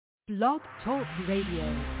Blog Talk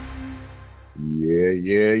Radio.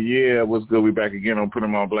 Yeah. What's good? We back again on Put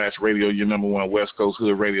 'em on Blast Radio, your number one West Coast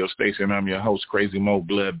hood radio station. I'm your host, Crazy Mo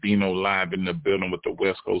Blood Bino, live in the building with the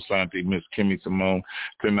West Coast auntie, Miss Kimmy Simone.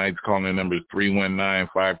 Tonight's calling number is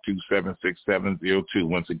 319-527-6702.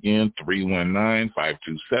 Once again,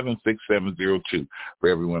 319-527-6702. For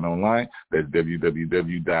everyone online, that's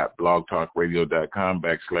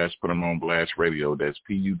www.blogtalkradio.com/Put 'em on Blast Radio. That's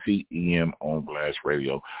PUTEM on Blast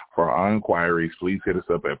Radio. For our inquiries, please hit us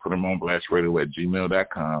up at putemonblast@gmail.com.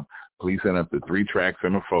 Please send up the 3 tracks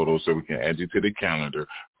and a photo so we can add you to the calendar.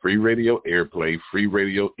 Free radio airplay, free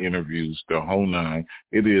radio interviews, the whole 9.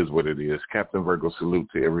 It is what it is. Captain Virgo salute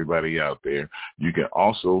to everybody out there. You can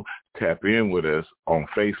also tap in with us on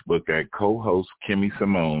Facebook at co-host Kimmy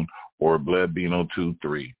Simone or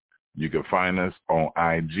BloodBino23. You can find us on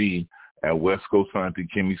IG at West Coast Auntie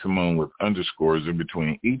Kimmy Simone with underscores in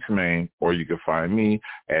between each name, or you can find me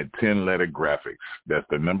at 10 Letter Graphics. That's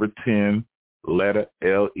the number 10 letter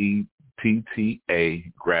LETTA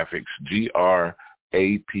Graphics,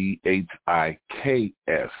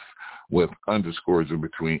 GRAPHIKS, with underscores in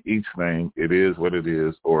between each name. It is what it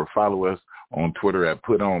is. Or follow us on Twitter at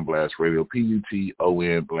Put On Blast Radio,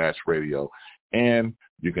 PUTON Blast Radio. And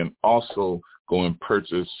you can also go and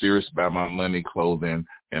purchase Serious By My Money clothing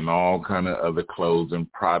and all kind of other clothes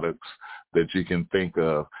and products that you can think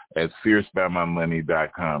of at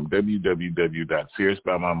SeriousByMyMoney.com,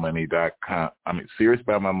 www.SeriousByMyMoney.com,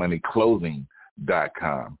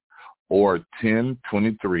 SeriousByMyMoneyClothing.com, or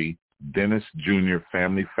 1023 Dennis Jr.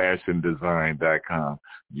 Family Fashion Design.com.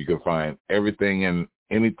 You can find everything and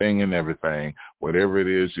anything and everything, whatever it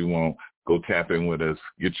is you want. Go tap in with us,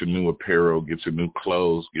 get your new apparel, get your new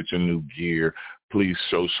clothes, get your new gear. Please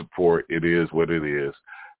show support. It is what it is.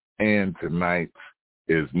 And tonight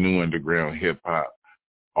is new underground hip-hop.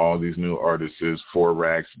 All these new artists is 4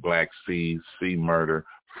 Racks, Black C, C Murder,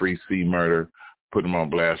 Free C Murder. Put them on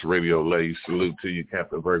Blast Radio. Ladies, salute to you.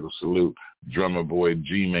 Captain Virgo, salute. Drummer Boy,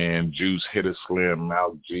 G-Man, Juice, Hitta,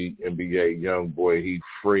 Slim-Malk, G, NBA, YoungBoy, he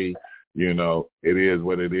free. You know, it is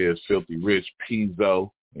what it is. Filthy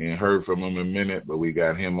Rich-Pizzo. Ain't heard from him in a minute, but we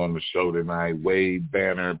got him on the show tonight. Wade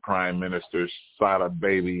Banner, Prime Minister-Sada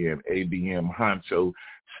Baby, and ABM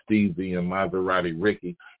Hacho-Steezy and Mazerati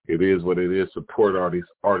Ricky. It is what it is. Support all these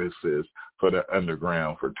artists for the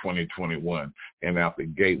underground for 2021. And out the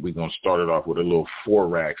gate, we're going to start it off with a little 4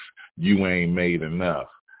 Racks, You Ain't Made Enough.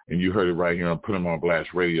 And you heard it right here on Put 'em on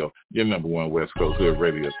Blast Radio, your number one West Coast hood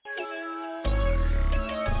radio.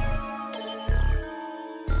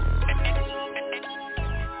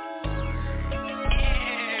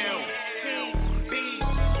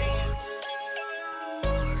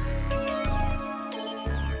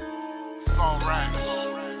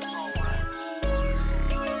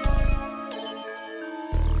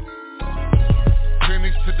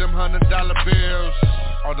 Them $100 bills,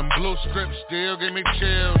 all them blue strips still give me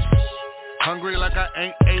chills. Hungry like I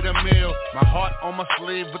ain't ate a meal. My heart on my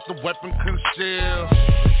sleeve with the weapon concealed.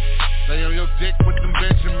 Stay on your dick with them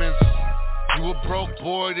Benjamins. You a broke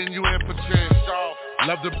boy, then you impotent.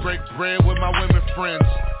 Love to break bread with my women friends.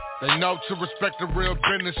 They know to respect the real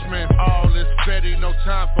businessmen. All this petty, no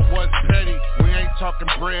time for what's petty. We ain't talking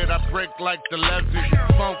bread, I break like the levy.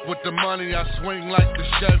 Funk with the money, I swing like the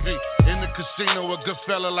Chevy. In the casino, a good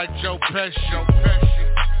fella like Joe Pesci.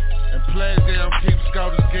 And players, they don't keep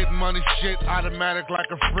scouts, getting money shit automatic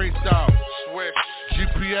like a free throw. Switch.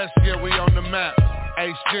 GPS, yeah, we on the map.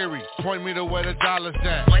 Hey Siri, point me to where the dollar's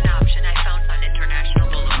at. One option I found on International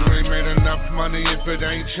Boulevard. You ain't made enough money if it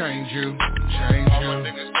ain't change you. Change you.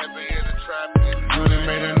 You ain't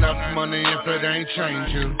made enough money if it ain't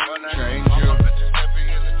change you. Change you.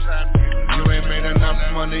 You ain't made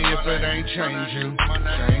enough money if it ain't change you.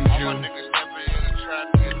 Change you.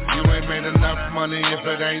 You ain't made enough money if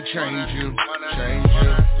it ain't change you. Change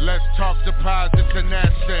you. Let's talk deposits and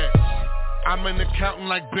assets. I'm an accountant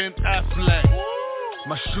like Ben Affleck.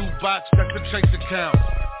 My shoebox, that's a chase account.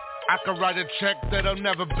 I can write a check that'll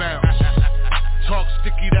never bounce. Talk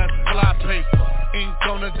sticky, that's fly paper. Ink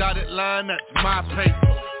on a dotted line, that's my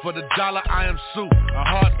paper. For the dollar, I am soup, a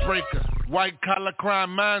heartbreaker. White collar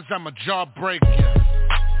crime minds, I'm a jawbreaker.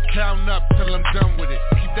 Count up till I'm done with it.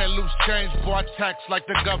 Keep that loose change, boy, I tax like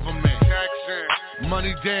the government.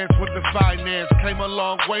 Money dance with the finance. Came a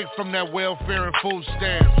long way from that welfare and food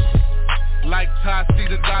stamps. Like Ty, see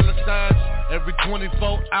the dollar signs. Every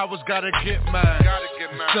 24 hours gotta get mine.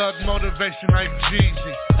 Thug motivation like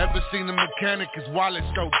Jeezy. Ever seen a mechanic, his wallet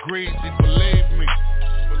so greasy. Believe me.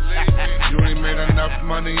 You ain't made enough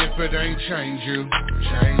money if it ain't change you.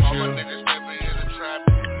 Change you.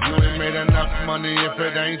 You ain't made enough money if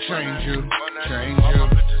it ain't change you. Change you.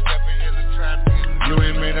 You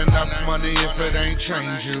ain't made enough money if it ain't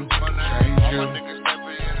change you. Change you.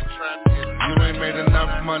 You ain't made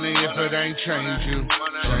enough money if it ain't change you.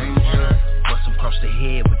 Change you. Bust him across the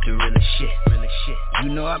head with the realest shit. You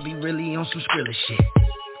know I be really on some skrilla shit.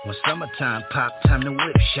 When summertime pop, time to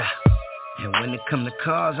whip shop. And when it come to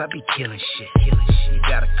cars, I be killing shit. You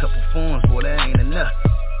got a couple forms, boy, that ain't enough.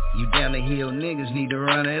 You down the hill niggas need to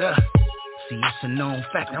run it up. See, it's a known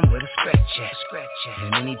fact, I'm with a scratch at.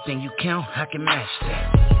 And anything you count, I can match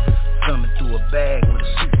that. Thumbing through a bag with a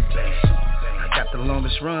super bag. I got the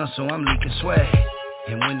longest run, so I'm leaking swag.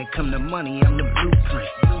 And when it come to money, I'm the blueprint.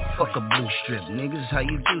 Fuck a blue strip, niggas, how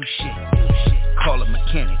you do shit. Call a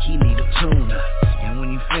mechanic, he need a tune-up. And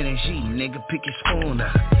when you finish eating, nigga, pick your spoon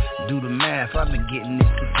up. Do the math, I've been getting this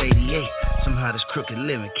since 88. Somehow this crooked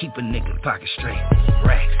living keep a nigga pocket straight.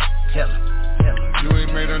 Racks, tell him. You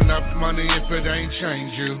ain't made enough money if it ain't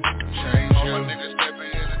change you. Change you.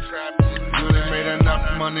 You ain't made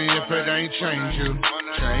enough money if it ain't change you.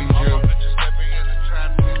 Change you.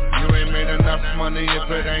 You ain't made enough money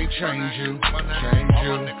if it ain't change you. Change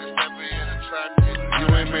you.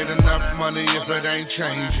 You ain't made enough money if it ain't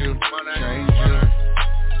change you. Change you.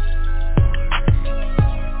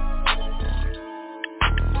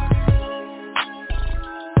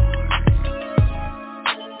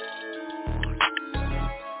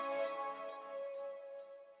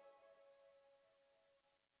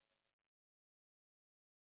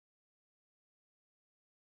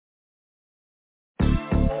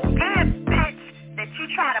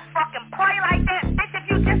 Try to fucking play like that, bitch. If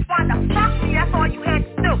you just wanted to fuck me, that's all you had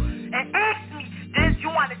to do. And ask me, did you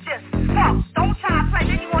want to just fuck? Don't try to play.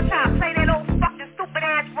 Then you gonna try to play that old fucking stupid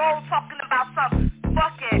ass role talking about some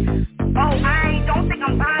fucking. Don't think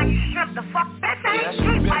I'm buying you shrimp. The fuck, bitch, I ain't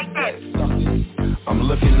cheap like that. I'm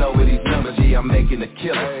looking over these numbers, yeah, I'm making a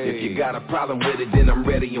killer. If you got a problem with it, then I'm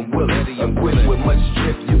ready and willing. I'm quick with much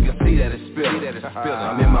drip, you can see that it's spilling.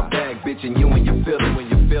 I'm in my bag, bitch, and you and you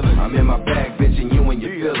feelin'. I'm in my bag, bitch, and you and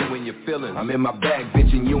you feelin'. I'm in my bag,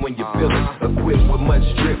 bitch, and you and you feelin'. Equipped with much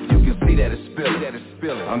drip, you can see that it's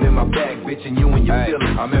spilling. I'm in my bag, bitch, and you and you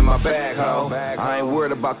feelin'. I'm in my bag, ho. I ain't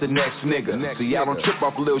worried about the next nigga. See, I don't trip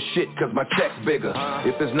off a little shit, cause my check's bigger.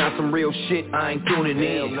 If there's not some real shit, I ain't tuning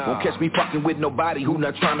in. Won't catch me fucking with nobody who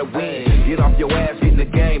not trying to win. Get off your ass, get in the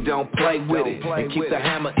game, don't play with it. And keep the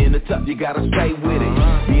hammer in the tuck, you gotta stay with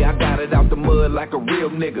it. Yeah, I got it out the mud like a real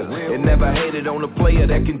nigga. And never hated on a player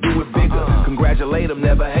that can do it bigger. Congratulate him,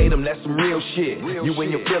 never hate him, that's some real shit. You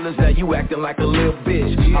and your feelings, now you acting like a little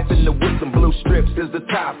bitch. Hop in the whip, some blue strips is the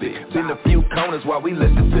topic. Been a few corners while we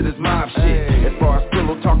listen to this mob shit. As far as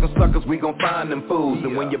pillow talking suckers, we gon' find them fools.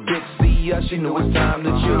 And when your bitch see us, she knew it's time to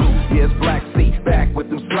choose. Yeah, it's Black Seat back with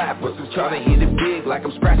them slappers. Try to hit it big like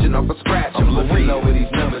I'm scratching off a scratch. I'm looking over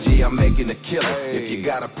these numbers, yeah, I'm making a killer. If you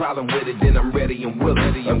got a problem with it, then I'm ready and willing.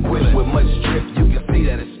 I'm quick with much drip, you can see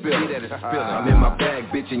that it's spilling. I'm in my bag,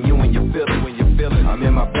 bitch, and you and you feelin'. I'm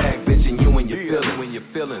in my bag, bitch, and you and you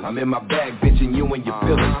feelin'. I'm in my bag, bitch, and you and you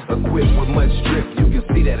feelin'. Equipped with much drip, you can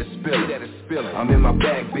see that it's spilling. I'm in my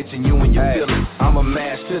bag, bitch, and you and you feelin'. I'm a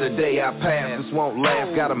mash to the day I pass. This won't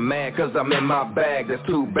last, got a mad cause I'm in my bag. That's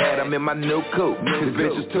too bad, I'm in my new coupe. This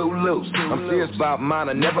bitch is too loose. I'm serious about mine,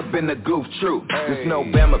 I never been a goof, true. This no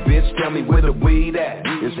Bama, bitch, tell me where the weed at.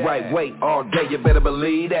 It's right weight all day, you better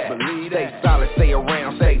believe that. Stay solid, stay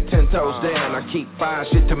around, stay 10 toes down. I keep fine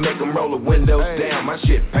shit to make them roll the windows down. My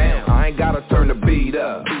shit pound, I ain't gotta turn the beat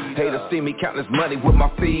up. Haters see me counting this money with my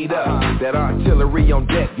feet up. That artillery on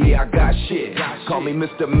deck, yeah, I got shit. Call me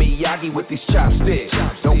Mr. Miyagi with these chopsticks.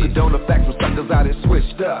 Don't condone the facts when suckers out and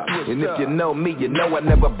switched up. And if you know me, you know I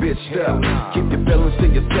never bitched up. Keep your feelings to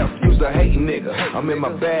yourself, use a hating nigga. I'm in my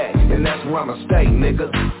bag, and that's where I'ma stay, nigga.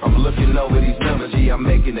 I'm looking over these numbers, yeah, I'm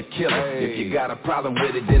making a killer. If you got a problem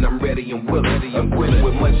with it, then I'm ready and willing. I'm quick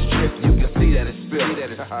with much drip, you can see that it's spilling.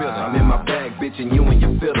 I'm in my bag, bitch, and you and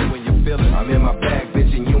you feelin'. I'm in my bag,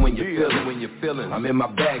 bitch, and you and you feelin'. I'm in my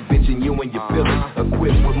bag, bitch, and you and you feelin'.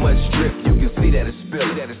 Equipped with much drip, you can see that it's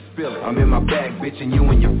spilling. I'm in my bag, bitch, and you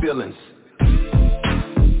and your feelings.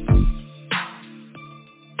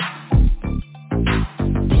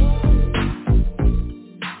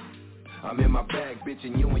 I'm in my bag, bitch,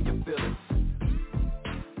 and you and your feelings.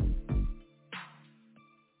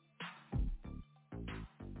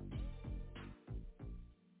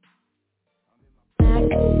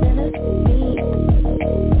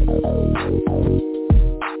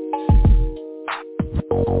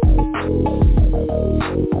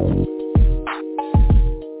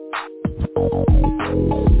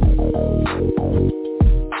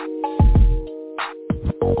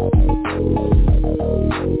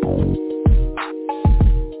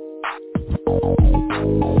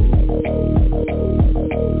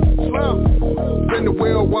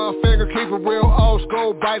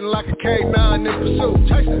 pursuit, biting like a K9 in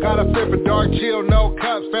pursuit. Got a fit for dark chill, no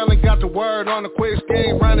cups. Family got the word on the quick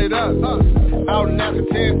scheme, run it up. Out in after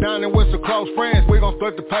 10, dining with some close friends. We gon'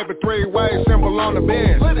 split the paper 3 ways, symbol on the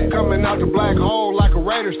bench. Coming out the black hole like a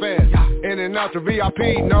Raiders fan. In and out the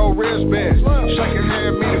VIP, no wristbands. Shake your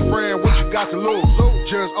hand, meet a friend, what you got to lose?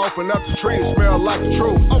 Just open up the tree, it smell like the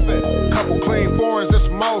truth. Couple clean foreigns, this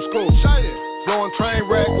some old school. Blowing train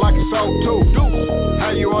wreck like it's O2.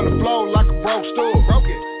 How you on the floor like a broke stool.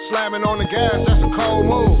 Slamming on the gas, that's a cold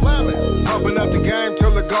move. Pumping up the game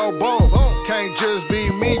till it go boom. Can't just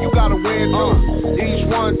be me, you gotta win too. Each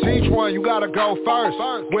one teach one, you gotta go first.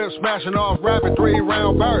 Whip smashing off rapid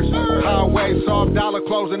 3-round burst. Highway soft, dollar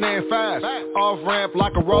closing in fast. Off ramp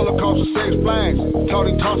like a roller coaster, 6 flags.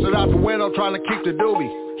 Tony toss it out the window trying to keep the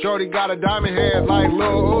doobie. Shorty got a diamond head like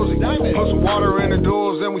Lil Uzi. Put some water in the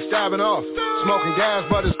duels and we stabbing off. Smoking gas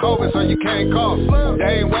but it's COVID so you can't cough.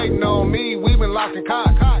 They ain't waiting on me, we been locking cock.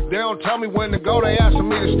 They don't tell me when to go, they asking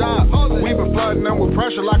me to stop. We been flooding them with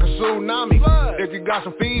pressure like a tsunami. If you got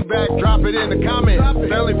some feedback, drop it in the comments.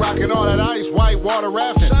 Family rocking all that ice, white water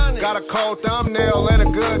rafting. Got a cold thumbnail and a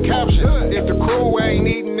good caption. If the crew ain't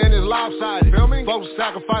eating then it's lopsided. Folks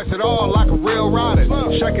sacrifice it all like a real rider.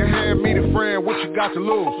 Shake your hand, meet a friend, what you got to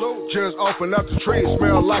lose? Just open up the tree, it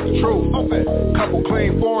smell like the truth. Couple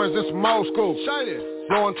clean foreigns and some old school.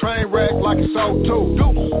 Blowing train wreck like it's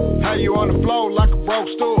O2. How you on the floor like a broke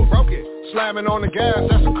stool. Slamming on the gas,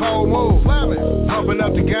 that's a cold move. Pumping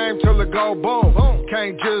up the game till it go boom.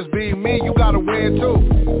 Can't just be me, you gotta win too.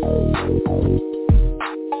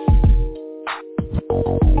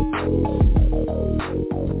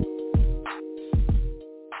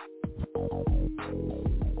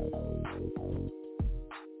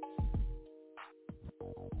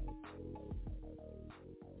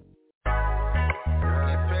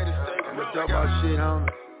 Talk about shit, homie.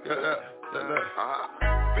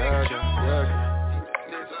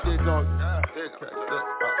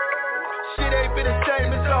 Shit ain't been the same,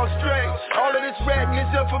 it's all strange. All of this ratting is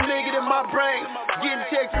up from nigga in my brain. Getting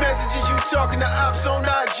text messages, you talking to ops on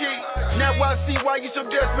IG. Now I see why you so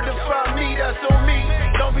desperate to find me, that's on me.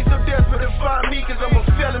 Don't be so desperate to find me, cause I'm a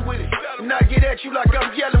felon with it. And I get at you like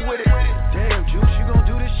I'm yelling with it. Damn, Juice, you gon'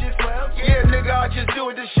 do this shit forever? Yeah, nigga, I just do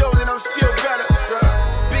it to show that I'm still better.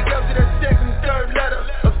 Big up to that second and third letter.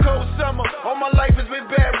 A cold summer, all my life has been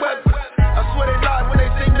bad weather. I swear they lie when they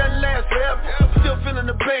say nothing lasts forever. Still feeling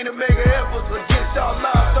the pain of mega efforts. Against all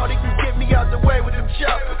lies, thought he could get me out the way with them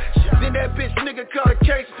choppers. Then that bitch nigga caught a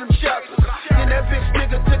case of them choppers. Then that bitch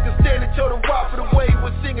nigga took a stand and told him why for the way he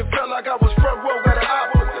was singing. Felt like I was front row at an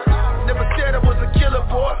opera. Never said I was a killer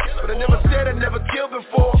boy, but I never said I never killed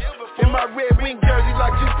before. In my red wing jersey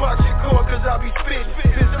like Tupac Shakur, cause I be spitting.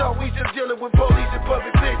 Pissed off, we still dealing with police and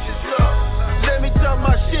public bitches. Look, let me talk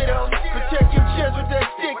my shit on. Protect your chest with that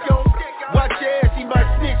stick on. Watch your ass, he might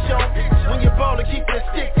snitch on. When you ballin', keep that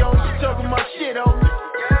stick on. You talking my shit on.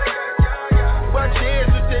 Watch your ass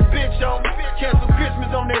with that bitch on. Cancel Christmas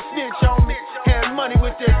on that snitch on. Had money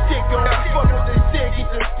with that stick on. Fuck what they said, keep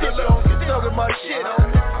that stick on. You talking my shit on.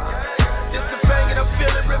 Just the pain and I'm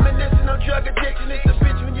feeling, reminiscing on drug addiction. It's a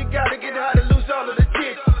bitch when you gotta get high to lose all of the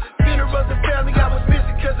kids. Funerals and family, I was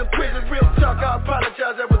missing cause of prison. Real talk, I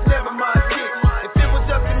apologize, that was never my intent. If it was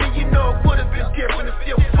up to me, you know it would've been different. It's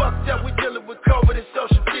still fucked up, we dealing with COVID and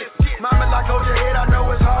social distance. Mama like, hold your head, I know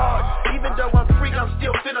it's hard. Even though I'm free, I'm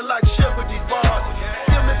still feeling like shit with these bars.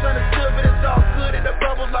 Still misunderstood, but it's all good in the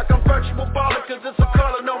bubbles like I'm virtual baller. Cause it's a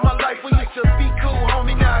calling on my life. We used to be cool,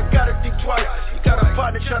 homie, now I gotta think twice. You got a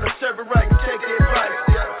partner trying to serve it right and take their advice.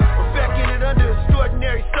 We're back in it under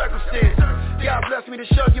extraordinary circumstances. God bless me to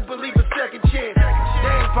show you believe a second chance.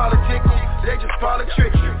 They ain't political, they just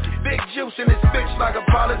politrick you. Big juice in this bitch like a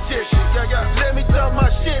politician. Let me throw my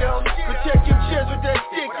shit on. Protect your chest with that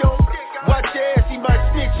stick on. Watch your ass, he might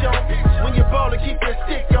snitch on. When you ballin', keep that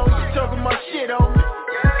stick on. You talking my shit on.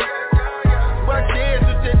 Watch your ass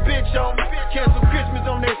with that bitch on. Cancel Christmas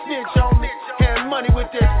on that snitch on. Had money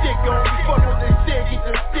with that stick on. You fuck what they said, keep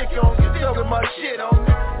that stick on. You talking my shit on.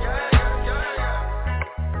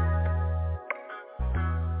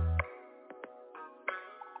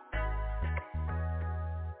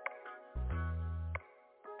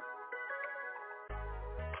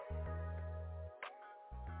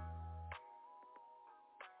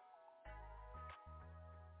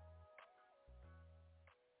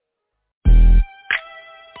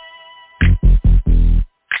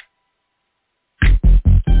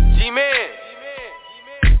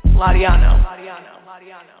 Lariano.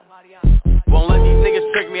 Won't let these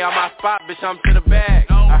niggas trick me out my spot, bitch, I'm to the bag.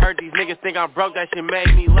 I heard these niggas think I'm broke, that shit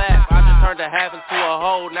made me laugh. I just turned a half into a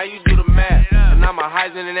whole, now you do the math. And I'm a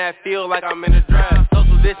Heisman in that field like I'm in the draft.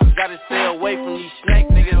 Social distance, gotta stay away from these snake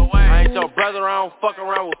niggas. I ain't your brother, I don't fuck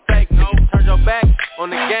around with fake niggas. Turn your back on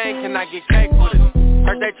the gang, can I get cake with it?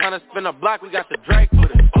 Heard they tryna spin a block, we got the Drake with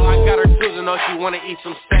it. I got her choosing, know she wanna eat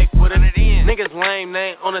some steak with it. Niggas lame,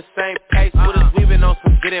 they ain't on the same pace with us. We been on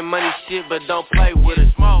some getting money shit, but don't play with us.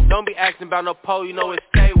 Don't be asking about no pole, you know it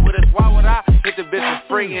stay with us. Why would I hit the bitch for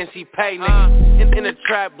free and she pay, nigga? In the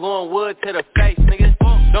trap, blowing wood to the face, nigga.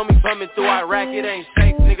 Don't be bumming through Iraq, it ain't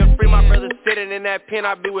safe, nigga. Free my brother sitting in that pen,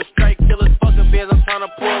 I be with straight killers. Fucking beers, I'm tryna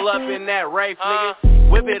pull up in that Wraith,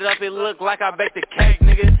 nigga. Whip it up, it look like I baked a cake,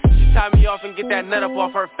 nigga. She tie me off and get that nut up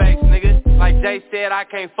off her face, nigga. Like Jay said, I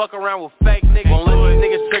can't fuck around with fake niggas. Won't let these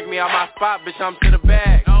niggas trick me out my spot, bitch, I'm to the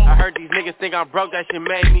bag. I heard these niggas think I'm broke, that shit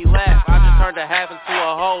made me laugh. I just turned a half into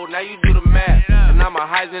a whole, now you do the math. And I'm a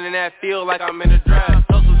Heisman in that field like I'm in the draft.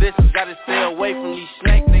 Social distance, gotta stay away from these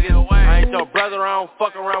snake niggas. I ain't your brother, I don't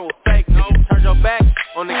fuck around with fake niggas. Turn your back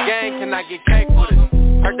on the gang, can I get cake with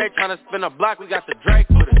it? Heard they tryna spin a block, we got the Drake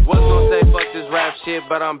with it. Was gonna say fuck this rap shit,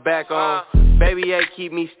 but I'm back on. Baby A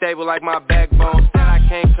keep me stable like my backbone. Said I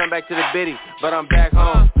can't come back to the biddy, but I'm back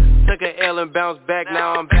home. Took an L and bounced back,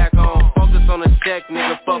 now I'm back home. Focus on the check,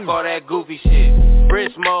 nigga, fuck all that goofy shit.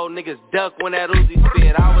 Bridge mode, niggas duck when that Uzi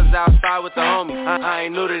spit. I was outside with the homies, I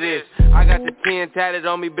ain't new to this. I got the 10 tatted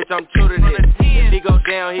on me, bitch, I'm true to this. If he go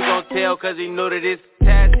down, he gon' tell cause he new to this.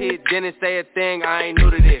 Tats hit, didn't say a thing, I ain't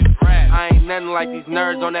new to this. I ain't nothing like these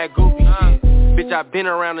nerds on that goofy shit. Bitch, I been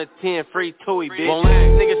around the 10, free Tui, bitch. Won't let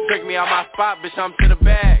these niggas trick me out my spot, bitch, I'm to the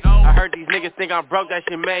bag. I heard these niggas think I'm broke, that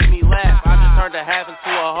shit made me laugh. I just turned a half into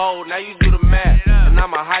a whole, now you do the math. And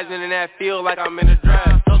I'm a Heisman in that field like I'm in the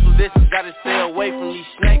draft. Social distance, gotta stay away from these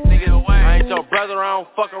snake niggas. I ain't your brother, I don't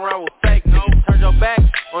fuck around with fake niggas. Turn your back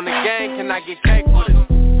on the gang, can I get cake with it?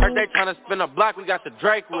 Heard they tryna spin a block, we got the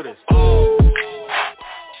Drake with us.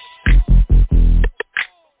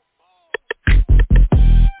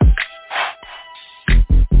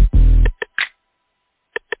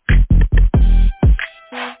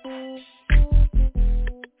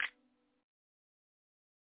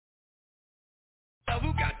 Who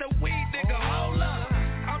got the weed, nigga? Hold up.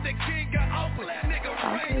 I'm the king of Oakland, nigga.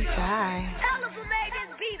 Raise up. Tell them who made this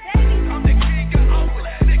beat, baby. I'm the king of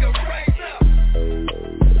Oakland, nigga. Raise up.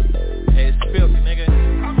 Hey, it's filthy, nigga.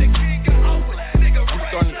 I'm the king of Oakland, nigga. I'm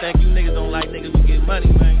starting to think you niggas don't like niggas who get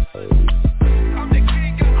money, man. I'm the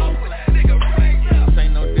king of Oakland, nigga. Raise up. This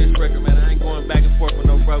ain't no diss record, man. I ain't going back and forth with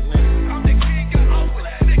no broke nigga. I'm the king of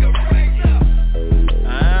Oakland, nigga. Raise up.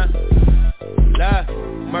 Lie.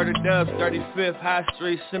 Murder Dubs, 35th High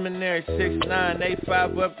Street, Seminary,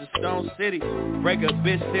 6985 up to Stone City. Break a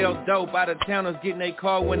bitch, sell dope, out of towners getting they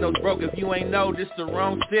car windows broke. If you ain't know, this the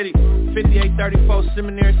wrong city. 5834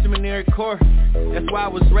 Seminary Court. That's why I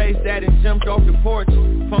was raised at and jumped off the porch.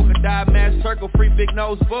 Funk or die, mass circle, free big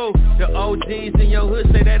nose boo. The OGs in your hood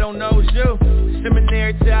say they don't know you.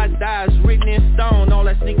 Seminary till I die, it's written in stone. All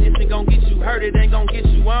that sneak this ain't gon' get you hurt, it ain't gon' get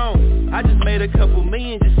you on. I just made a couple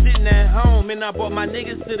million just sitting at home. And I brought my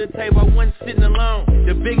niggas to the table, I wasn't sitting alone.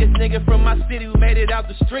 The biggest nigga from my city who made it out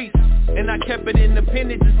the streets. And I kept it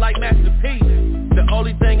independent just like Master P. The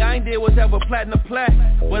only thing I ain't did was have a platinum plaque.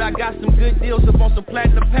 But I got some good deals up on some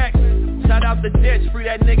platinum packs. Shout out the Jets, free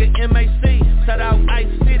that nigga MAC. Shout out Ice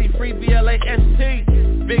City, free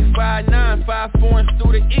BLAST. Big 5'9", 5'4" and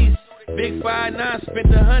through the east. Big 5'9", spent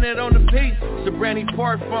 100 on the piece. Sobrani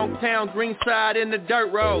Park, Funk Town, Greenside in the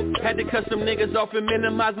dirt road. Had to cut some niggas off and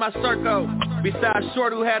minimize my circle. Besides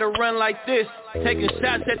Short who had a run like this. Taking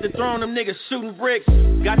shots at the throne, them niggas shooting bricks.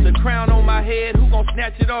 Got the crown on my head, who gon'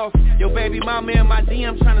 snatch it off? Yo baby mama in my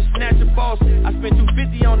DM tryna snatch a boss. I spent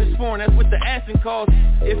 $250 on this phone, that's what the asking cost.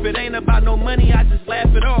 If it ain't about no money, I just laugh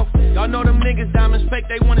it off. Y'all know them niggas diamonds fake,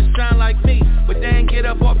 they wanna shine like me. But they ain't get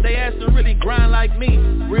up off they ass and really grind like me.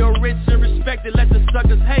 Real rich and respected, let the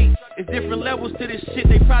suckers hate. It's different levels to this shit,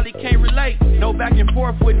 they probably can't relate. No back and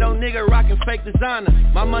forth with no nigga rockin' fake designer.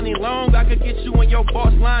 My money long, I could get you and your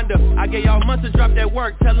boss lined up. I gave y'all months to drop that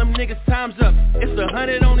work, tell them niggas time's up. It's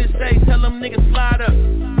 100 on this day, tell them niggas slide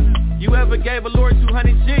up. You ever gave a lord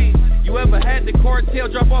 200 G's? You ever had the cartel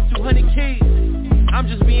drop off 200 keys? I'm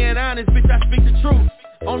just being honest, bitch, I speak the truth.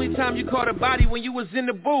 Only time you caught a body when you was in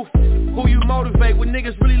the booth. Who you motivate when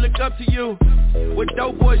niggas really look up to you? With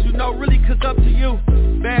dope boys you know really cook up to you.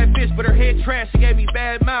 Bad bitch but her head trash, she gave me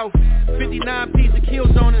bad mouth. 59 piece of kill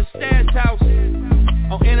zone in the stash house.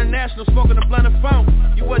 On international smoking a blunt of funk.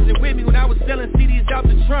 You wasn't with me when I was selling CDs out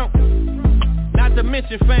the trunk. Not to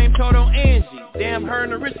mention fame told on Angie. Damn her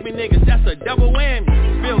and the Richmond niggas, that's a double whammy.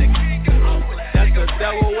 Filthy. That's a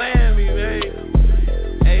double whammy,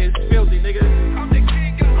 man. Hey, it's filthy, nigga.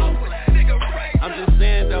 I'm just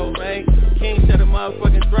saying though, man. King said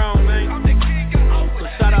motherfucking throne, man. So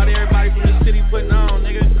shout out to everybody from the city putting on,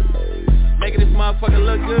 nigga. Making this motherfucker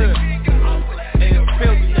look good. Nigga,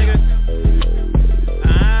 filthy, nigga.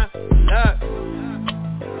 Look.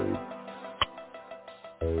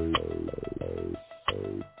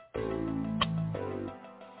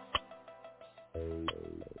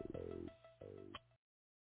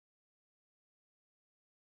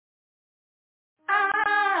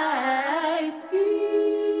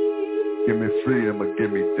 Give me freedom or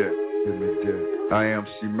give me death. Give me death. I am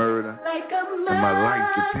murder, and my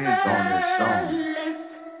life depends on this song.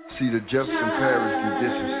 See, the Jefferson Parish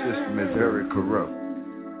judicial system is very corrupt.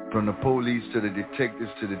 From the police to the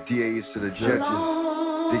detectives to the DAs to the judges,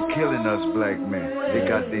 they killing us black men. They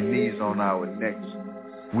got their knees on our necks.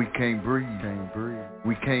 We can't breathe.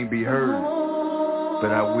 We can't be heard.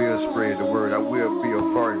 But I will spread the word. I will be a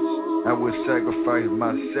voice. I will sacrifice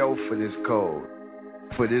myself for this cause,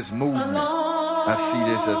 for this movement. I see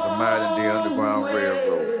this as a modern day underground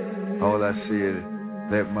railroad. All I see is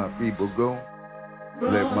let my people go.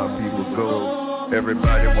 Let my people go.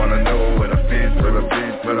 Everybody wanna know what I've been through,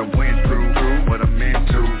 what I went through, what I'm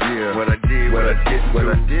into, yeah. What I did, what I didn't, what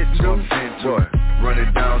I did, so I'm into. Run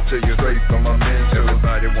it down till you're straight from my mental.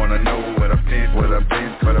 Everybody wanna know what I've been, what I've been,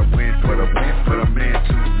 what I went, what I'm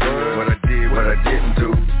into, what I did, what I didn't do,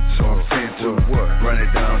 so I'm into. Run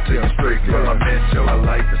it down till you're straight from my mental. My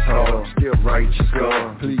life is hard, still righteous,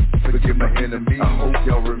 God. Please forgive my enemy. I hope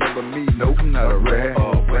y'all remember me. Nope, I'm not a rat.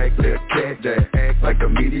 Whack that cat that act like a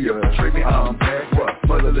media. Treat me, I'm back. What?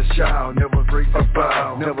 Motherless child, never break a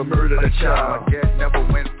vow, never murdered a child. My gat never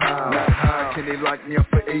went pound. How can they lock me up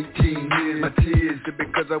for 18 years? My tears just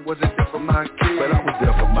because I wasn't there for my kid. But I was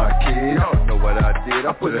there for my kid. Y'all know what I did.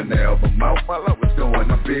 I put an album out while I was going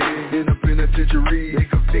to bed. In the penitentiary, they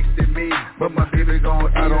convicted me. But my baby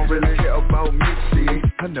gone, I don't really care about me. See,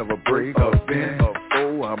 I never break up, been a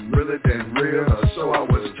foe. I'm realer than real, so I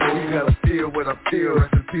was told. You gotta feel what I feel.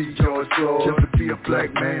 Rest in peace, George Floyd. Just to be a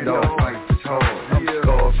black man, dog, life is hard. I'm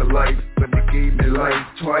scarred for life, but they gave me life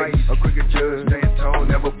twice. A crooked judge, stand tall,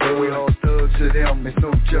 never budge. We all thugs to them, there's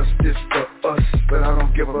no justice for us. But I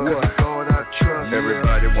don't give a fuck, God I trust.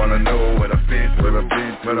 Everybody wanna know what I've been, what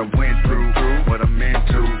I went through, what I'm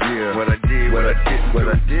into, yeah. What I did, what I didn't, what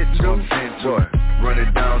I did, so I'm into. Run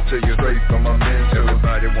it down till you're straight from my mental.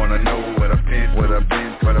 Everybody wanna know what I've been, what I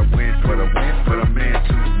went, what I'm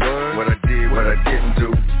into, what I did, what I didn't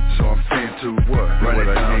do, so I'm into. Run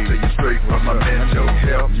it down till you're straight from my mental.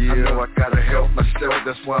 Help, yeah. I know I gotta help myself,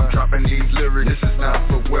 that's why I'm dropping these lyrics. This is not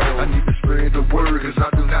for well, I need to spread the word, cause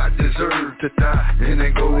I do not deserve to die. And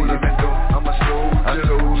then go even though I'm a soldier. I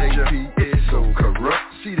told JP is so corrupt.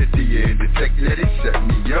 See the DA and detective, yeah, they set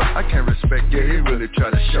me up. I can't respect it, they really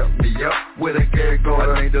try to shut me up. With a gag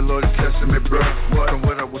guard, I ain't the Lord's testament, bro. From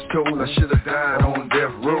what I was told, I should've died on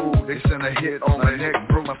death row. They sent a hit on my neck,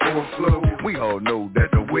 broke my fourth flow. We all know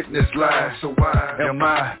that the witness lied, so why am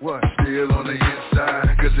I still on the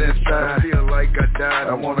inside? Cause inside I feel like I died.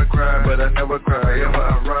 I wanna cry, but I never cry, ever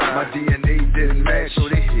I ride. My DNA didn't match, so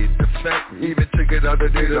they hid the fact. Even took it out the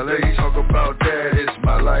data, they talk about that. It's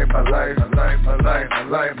my life, my life, my life, my life, my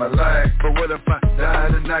life, my life. But what if I die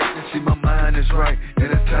tonight and see my mind is right and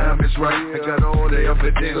the time is right? I got all the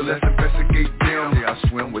evidence, so let's investigate them. Yeah, I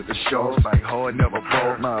swim with the sharks, like hard, never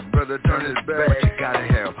bought. My brother turned his back, but you gotta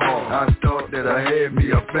have heart. I thought that I had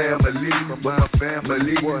me a family, but my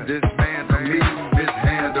family was this man to me, this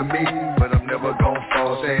hand to me. But I'm never gonna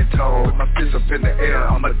fall, stand tall. With my fists up in the air,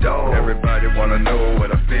 I'm a dog. Everybody wanna know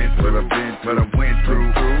what I've been, what I went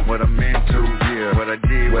through, what I'm into, yeah. What I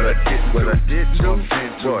did, what I didn't, what I did, so I'm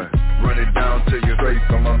into. Run it down till you're straight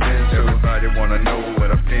from my mental. Everybody wanna know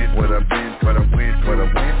what I've been, what I went, what I'm into,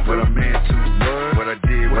 what I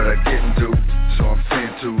did, what I didn't do, so I'm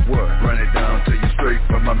into. Run it down till you're straight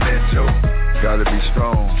from my mental. Gotta be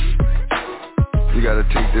strong. You gotta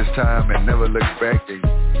take this time and never look back and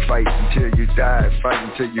fight until you die, fight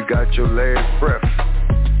until you got your last breath.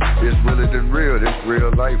 It's realer than real, this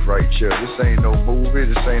real life right here. This ain't no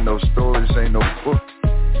movie, this ain't no story, this ain't no book.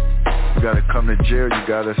 You gotta come to jail, you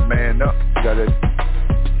gotta man up,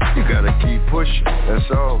 you gotta keep pushing,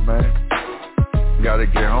 that's all, man. You gotta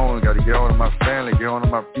get home to my family, get home to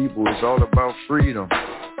my people. It's all about freedom.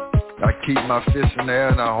 I keep my fists in the air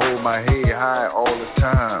and I hold my head high all the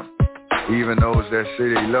time. Even those that say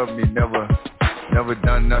they love me never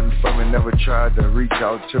done nothing for me, never tried to reach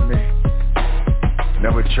out to me,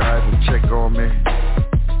 never tried to check on me.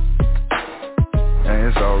 And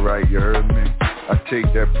it's alright, you heard me? I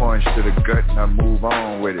take that punch to the gut and I move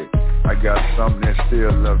on with it. I got something that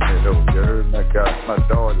still love me though, you heard me? I got my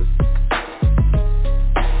daughters.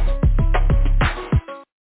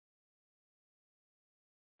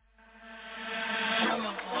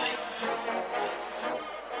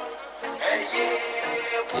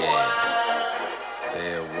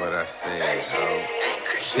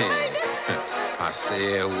 I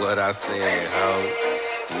said what I said, ho.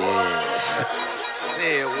 Yeah.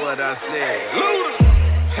 Said what I said. Luda.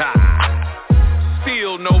 Ha.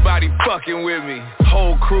 Still nobody fucking with me.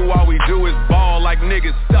 Whole crew, all we do is ball like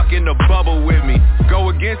niggas stuck in the bubble with me. Go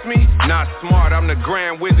against me? Not smart, I'm the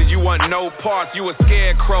grand wizard. You want no parts, you a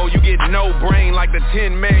scarecrow. You get no brain like the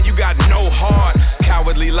Tin Man, you got no heart.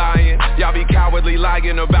 Cowardly lying, y'all be cowardly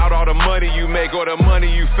lying about all the money you make or the money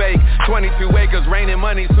you fake. 22 acres raining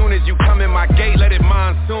money soon as you come in my gate. Let it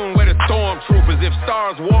monsoon where the stormtroopers. If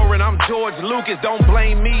stars warring, I'm George Lucas. Don't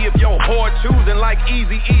blame me if your whore choosing like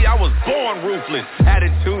Eazy-E. I was born ruthless.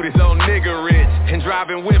 Attitude is on nigga rich and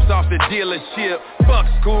driving whips off the dealership. Fuck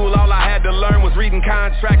school, all I had to learn was reading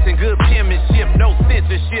contracts and good penmanship. No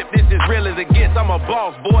censorship, this is real as it gets. I'm a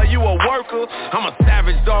boss, boy, you a worker. I'm a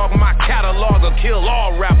savage dog, my catalog will kill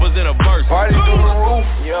all rappers in a verse. Party through the roof,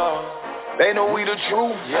 yeah. They know we the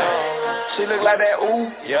truth, yeah. She look like that, ooh,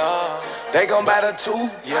 yeah. They gon' buy the two,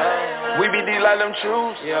 yeah. We be deep like them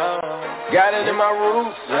truths, yeah. Got it in my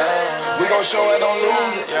roots, yeah. We gon' show it, don't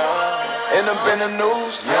lose it, yeah. End up in the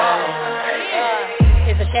news, yeah.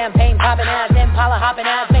 It's a champagne poppin' ass, Impala hoppin'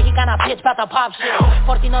 ass, Mexicana bitch bout to pop shit.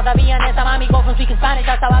 Por si no sabían esa mami go from speaking Spanish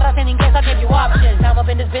hasta barras en inglés, I give you options. Now up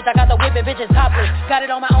in this bitch, I got the whip and bitches topless. Got it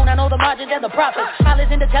on my own, I know the margins and the profits. I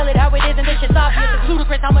listen to tell it how it is and this shit's obvious. It's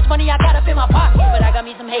ludicrous how much money I got up in my pocket. But I got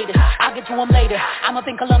me some haters, I'll get to them later. I'm up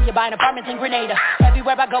in Colombia buying apartments in Grenada.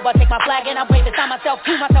 Everywhere I go I take my flag and I wave it on myself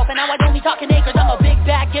to myself. And now I don't be talking acres, I'm a big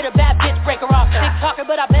bag, get a bad bitch, break her off. Big talker,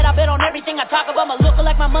 but I bet on everything I talk about. I'm a looker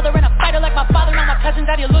like my mother and a fighter like my father. Now my cousins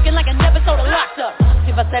out here looking like an episode of Locked Up.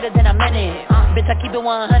 If I said it, then I meant it. Bitch, I keep it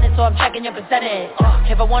 100, so I'm checking your percentage.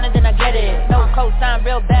 If I want it, then I get it. No cosign,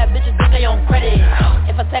 real bad bitches do they own credit.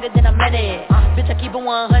 If I said it, then I meant it. Bitch, I keep it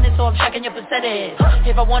 100, so I'm checking your percentage.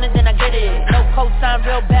 If I want it, then I get it. No cosign,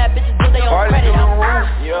 real bad bitches do they own credit.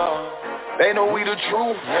 Yeah. They know we the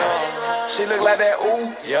truth, yeah. She look like that, ooh,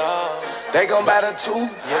 yeah. They gon' buy the two,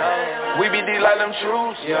 yeah. We be deep like them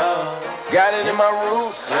truths, yeah. Got it in my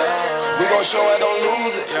roots, yeah. We gon' show it, don't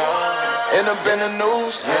lose it, yeah. End up in the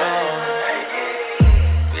news, yeah.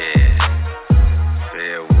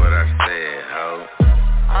 Said what I said, ho.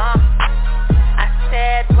 I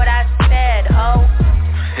said what I said, ho.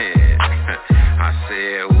 I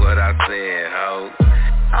said what I said, ho.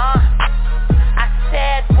 I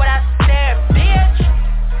said what I said, bitch.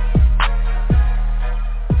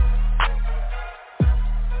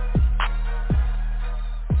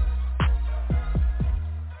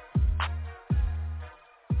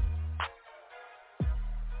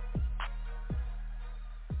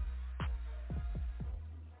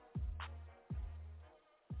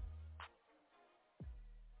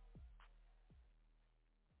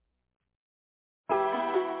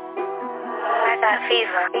 That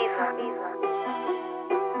fever.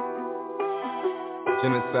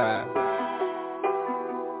 Genocide.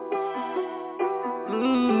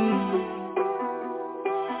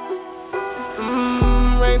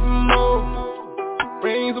 Raise some more.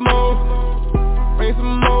 Raise some more. Raise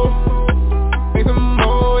some more. Raise some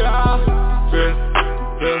more, yeah. Drip,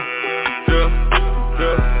 drip, drip,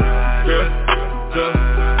 drip, drip, drip,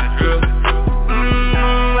 drip.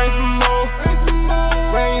 Raise some more.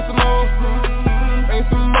 Raise some more. Raise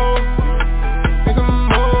some more. Raise some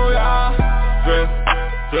more, yeah. Drip,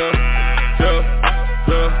 drip, drip,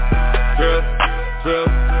 drip, drip, drip,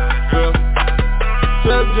 drip,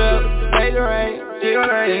 drip, drip. Make it rain, she gon'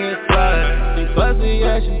 rain it flood. She fussy,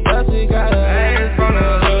 yeah, she fussy, got her hands from the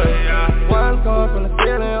hood. One's coming from the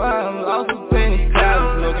ceiling while I'm lost in penny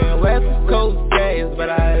clouds. Looking West Coast days, but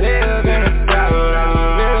I live in the South. I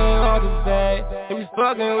really want to say, if you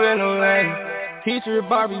fucking with no lane. Teacher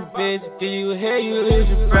Barbie bitch, do you hear you lose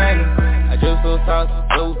your friend? I just so saucy,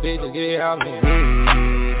 so bitch, get it out me.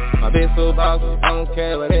 My bitch so bossy, I don't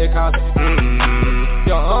care what it costs.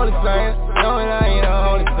 Your only fan, knowing I ain't the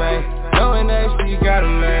only fan. Knowing that she got a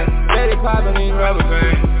man, steady poppin' these rubber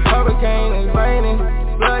bands. Hurricane is raining,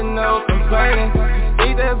 blood no complaining.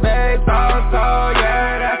 Eat that bag, tall,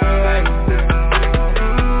 yeah, that's a lane.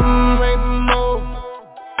 Raise some more,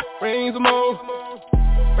 raise some more,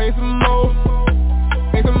 raise some more,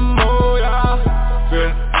 raise some more, yeah.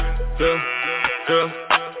 Drip, drip, drip,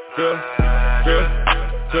 drip, drip,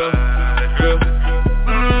 drip, drip.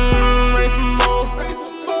 Raise some more,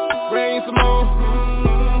 raise some more.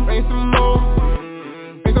 Raise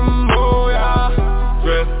some more, yeah.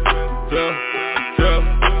 Drip, drip, drip,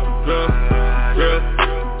 drip, drip,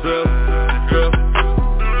 drip, drip.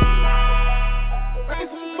 Raise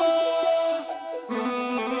some more.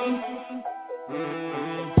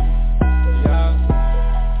 Yeah.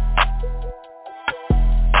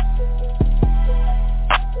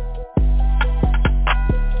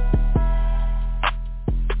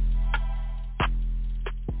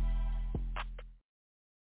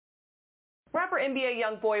 NBA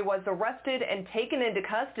YoungBoy was arrested and taken into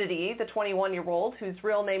custody. The 21-year-old, whose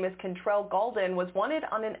real name is Kentrell Golden, was wanted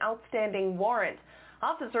on an outstanding warrant.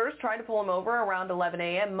 Officers tried to pull him over around 11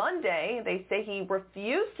 a.m. Monday. They say he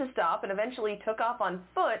refused to stop and eventually took off on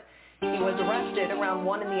foot. He was arrested around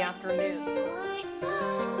 1 in the afternoon.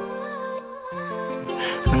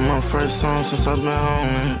 My first song since I've been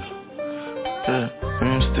home. Yeah,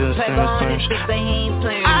 I'm still saying the same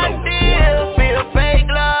shit. I still feel fake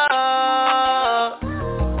love.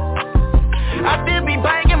 I still be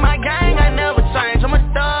banging my gang, I never change, I'm a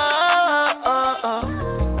thug.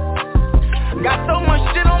 Got so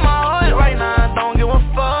much shit on my heart right now, don't give a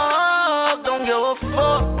fuck, don't give a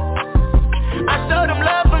fuck. I showed them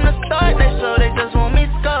love from the start, they show they just want me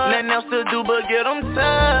scarred. Nothing else to do but get them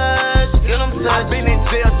touched, get them touched. I've been in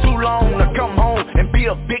jail too long to come home and be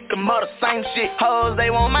a victim of the same shit. Hoes,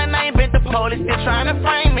 they want my name, but the police still trying to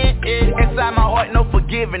frame it. Inside my heart, no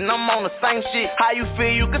forgiving, I'm on the same shit. How you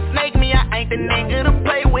feel, you can snake me, I ain't the nigga to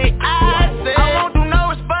play with. I said, I won't do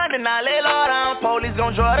no responding, I lay low down. Police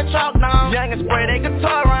gon' draw the chalk down, young and spray they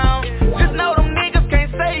guitar around. Just know them niggas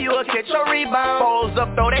can't say you'll catch your rebound. Foes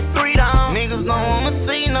up, throw that 3 down, niggas don't wanna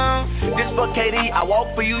see none. This for KD, I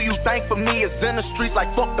walk for you, you think for me. It's in the streets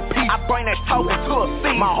like fuck the peace. I bring that talking to a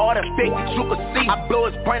seat. My heart infected, you can see. I blow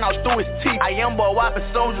his brain out through his teeth. I am boy wiping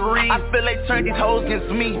soldiery. I feel they turn these hoes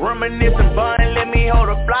against me. Reminiscing, bun, let me hold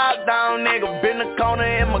a block down, nigga. Been the corner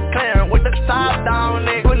in McLaren with the top down,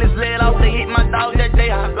 nigga. Pull his leg off, they hit my dog that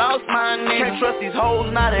day. I lost my nigga. Can't trust these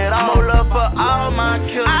hoes, not at all. More love for all my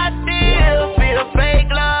killers. I still feel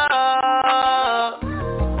fake love.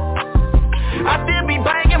 I still be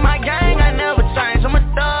banging my gang, I never change, I'm a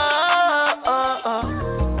thug.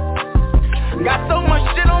 Got so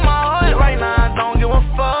much shit on my heart right now, don't give a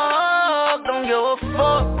fuck, don't give a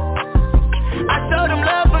fuck. I showed them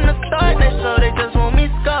love from the start, they show they just want me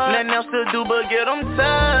scarred. Nothing else to do but get them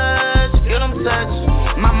touched, get them touched.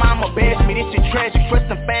 My mama bashed me, this shit tragic, trust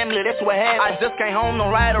and family, that's what happened. I just came home,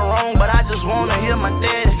 no right or wrong, but I just wanna hear my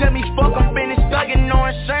daddy tell me fuck, I'm finished thugging, no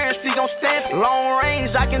insurance, he gon' stamp it. Long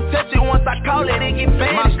range, I can touch it, once I call it, it get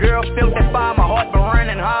vanished. My girl felt that fire, my heart been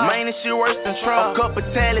running hard. Man, this shit worse than Trump. A couple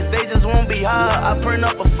talents, they just won't be hard. I print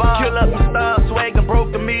up a file, kill up and stop, swag and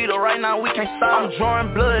broke the meter, right now we can't stop. I'm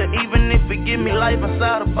drawing blood, even if it give me life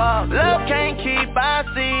inside a box. Love can't keep, I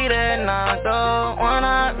see that now, the one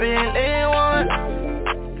I really want.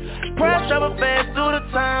 Press travel fast through the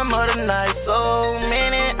time of the night. So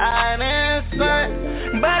many islands,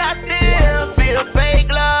 sun, but I still feel fake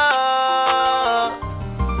love.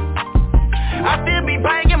 I still be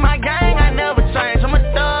banging my gang, I never change, I'm a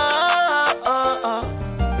thug.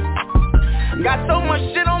 Got so much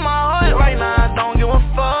shit on my heart right now, don't give a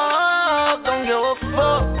fuck, don't give a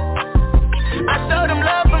fuck. I showed them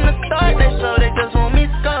love from the start, they show they just want me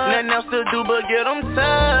scarred. Nothing else to do but get them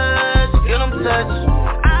touched, get them touched.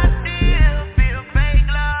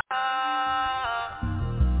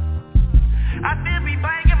 I still be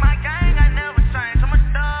banging my gang, I never change, I'm a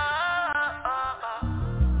thug.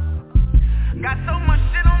 Got so much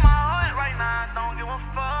shit on my heart right now, don't give a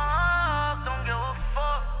fuck, don't give a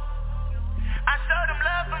fuck. I showed them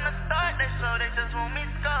love from the start, they show they just want me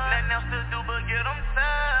scarred. Nothing else to do but get them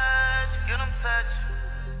touched, get them touched.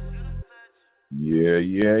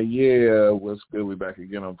 Yeah. What's good? We back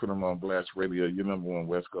again on Put 'em on Blast Radio, your number one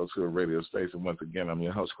West Coast Hood radio station. Once again, I'm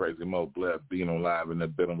your host, Crazy Mo Blood, being on live in the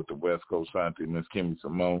building with the West Coast Auntie, Miss Kimmy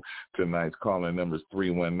Simone. Tonight's calling number is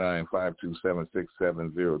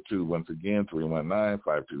 319-527-6702. Once again,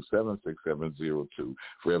 319-527-6702.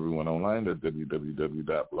 For everyone online, that's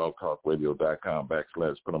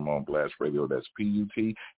www.blogtalkradio.com/Put 'em on Blast Radio. That's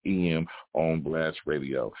PUTEM on Blast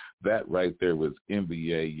Radio. That right there was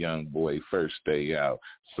NBA YoungBoy First Day Out.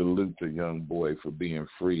 Salute to YoungBoy for being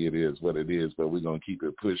free. It is what it is, but we're going to keep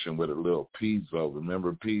it pushing with a little Pizzo.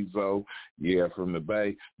 Remember Pizzo? Yeah, from the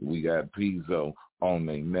Bay, we got Pizzo on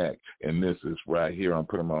their neck. And this is right here on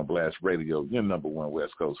Put 'em on Blast Radio, your number one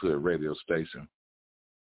West Coast Hood radio station.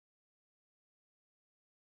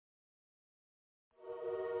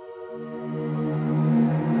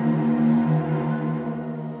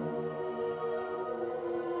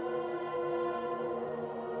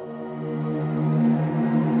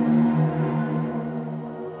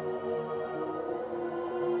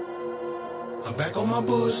 Back on my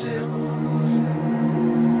bullshit.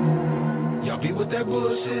 Y'all be with that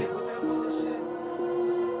bullshit.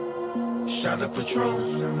 Shot of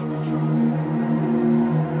Patron.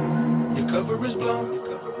 Your cover is blown.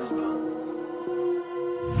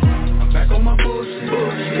 I'm back on my bullshit.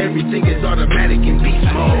 Everything is automatic in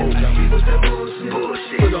beast mode. Y'all be with that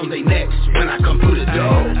bullshit. Put on they necks when I come through the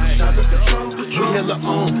door. Shot of Patron. you hella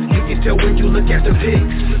on. You can tell when you look at the pics.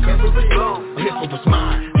 I'm here for what's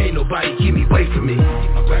mine. Ain't nobody keep me away from me.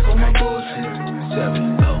 I'm back on my bullshit.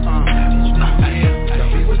 7.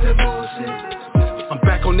 I'm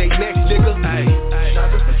back on they neck, nigga.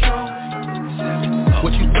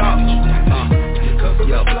 What you thought?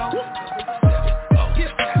 Yo.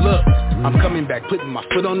 Look, I'm coming back, putting my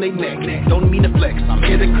foot on their neck. Don't mean to flex, I'm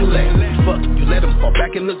here to collect. Fuck, you let them fall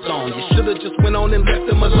back in the zone. You should've just went on and left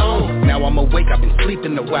them alone. Now I'm awake, I've been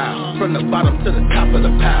sleeping a while. From the bottom to the top of the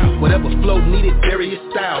pile. Whatever flow needed, various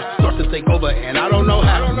styles. Start to take over and I don't know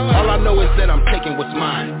how. All I know is that I'm taking what's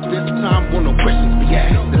mine. This time, won't no questions be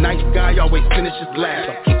asked. The nice guy always finishes last.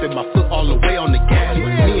 I'm keeping my foot all the way on the gas.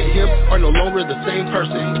 Me and him are no longer the same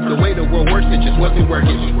person. The way the world works, it just wasn't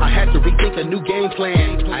working. I had to rethink a new game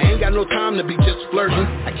plan. I ain't got no time to be just flirting.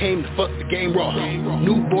 I came to fuck the game raw.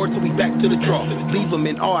 New board, so we back to the draw. Leave them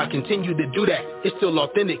in awe, I continue to do that. It's still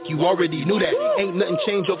authentic, you already knew that. Ain't nothing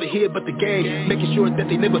changed over here but the game. Making sure that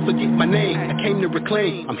they never forget my name. I came to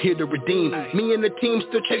reclaim, I'm here to redeem. Me and the team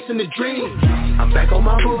still chasing the dream. I'm back on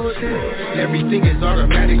my bullshit. Everything is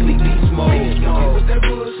automatically beast mode.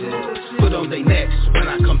 Put on they necks when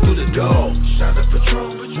I come through the door. Shot of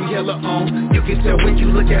patrol, you hella on. You can tell when you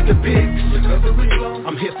look at the pics.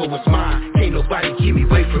 I'm here for what's mine. Ain't nobody keep me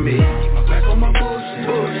away from me. I'm back on my bullshit.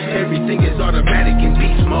 Everything is automatic in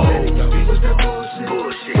beast mode.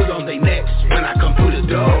 Put on they necks when I come through the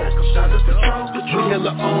door. You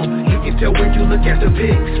hella on. You can tell when you look at the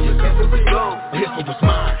pics. I'm here for what's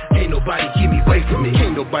mine. Ain't nobody keep me away from me.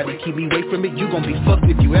 Can't nobody keep me away from it. You gon' be fucked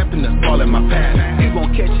if you happen to fall in my path. You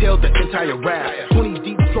gon' catch hell the entire rap. 20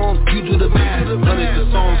 deep songs, you do the math. Hundreds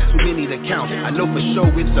of songs, too many to count. I know for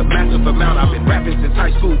sure it's a massive amount. I've been rapping since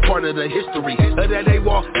high school, part of the history of that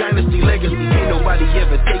AWOL dynasty legacy. Ain't nobody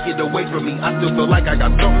ever take it away from me. I still feel like I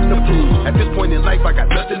got something to prove. At this point in life, I got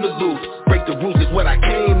nothing to lose. Break the rules is what I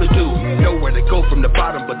came to do. Nowhere to go from the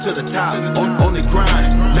bottom but to the top. On the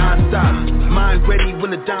grind, non-stop. Mind ready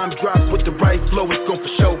when the dime drops. With the right flow, it's gon' for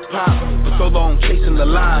show pop. For so long chasing the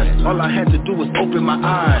lies, all I had to do was open my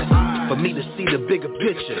eyes for me to see the bigger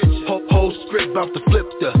picture. Whole script about to flip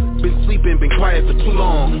the. Been sleeping, been quiet for too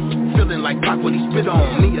long. Feeling like Pac when he spit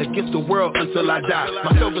on me against the world until I die.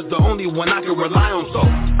 Myself is the only one I can rely on, so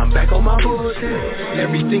I'm back on my bullshit.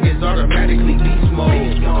 Everything is automatically beast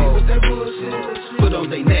mode. Put on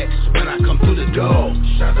they necks when I come through the door.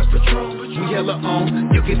 Shot of patrol, you hella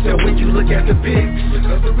on. You can tell when you look at the pics.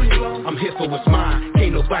 I'm here for what's mine.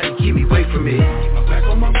 Ain't nobody keep me away from me. I'm back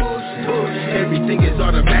on my bullshit. Everything is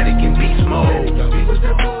automatic in beast mode.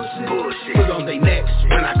 Put on they necks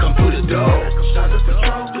when I come through the door.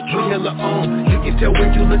 You hella on. You can tell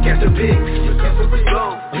when you look at the pics.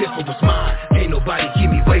 I'm here for what's mine. Ain't nobody keep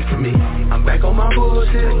me away from me. I'm back on my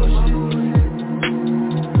bullshit.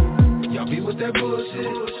 Y'all be with that bullshit.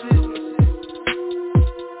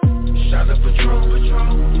 Shot of patrol.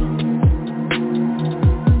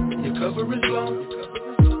 Your cover is long.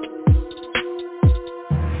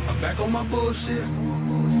 I'm back on my bullshit.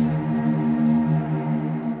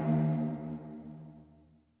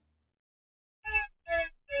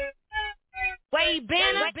 Way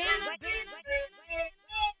banner.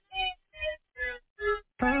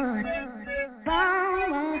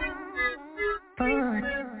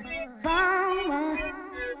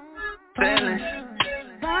 Feelings.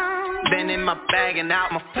 Been in my bag and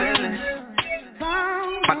out my feelings.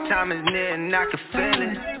 My time is near and I can feel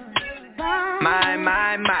it.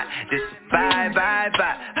 My, this vibe.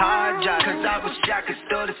 Hard job, cause I wish I could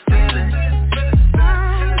store this feeling.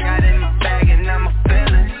 Got in my bag and out my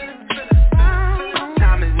feelings. My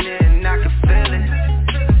time is near and I can feel it.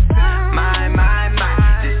 My,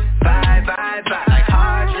 this vibe, like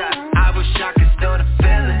hard job. I wish I could store the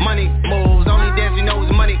feeling. Money moves, only dance you know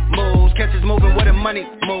is money moves. Catches moving where the money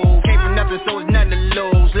moves. Came from nothing, so it's nothing to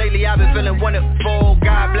lose. Lately I've been feeling wonderful.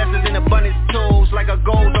 God bless us in abundance tools. Like a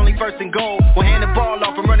gold, only first and goal. We'll hand the ball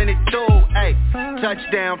off, I'm running it through. Hey,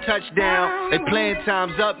 touchdown. They playing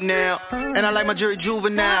time's up now. And I like my jury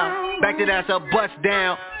juvenile. Back to that, up, bust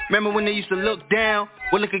down. Remember when they used to look down?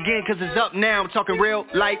 Well, look again, cause it's up now. I'm talking real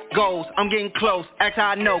life goals. I'm getting close, act how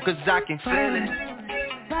I know, cause I can feel it.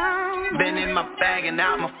 Been in my bag and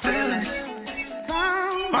out my feelings.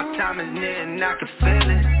 My time is near and I can feel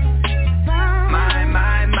it.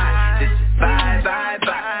 My, this vibe.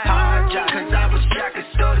 Hard job, cause I wish I could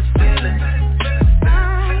store this feeling.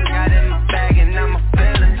 Got in my bag and out my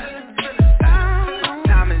feelings. My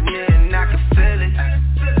time is near and I can feel it.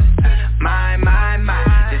 My,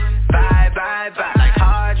 this vibe. Like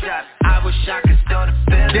hard job, I wish I could store the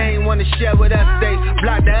feeling. wanna share with us, they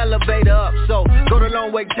block the elevator up. So go the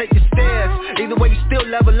long way, take the stairs. Either way, you still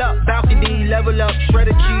level up. Balcony, level up.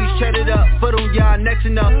 Shredded cheese, chat it up. Foot on y'all, next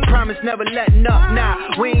enough. Promise never letting up.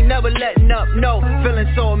 Nah, we ain't never letting up. No, feeling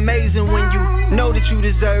so amazing when you know that you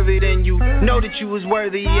deserve it, and you know that you was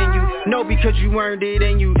worthy, and you know because you earned it,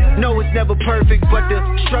 and you know it's never perfect, but the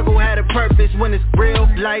struggle had a purpose. When it's real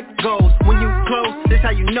life goals, when you close, this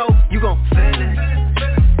how you know you gon' feel it.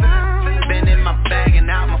 Been in my bag and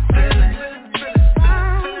out my feelings.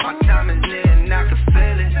 My time is near and I can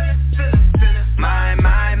feel it. My,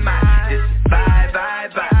 this is vibe.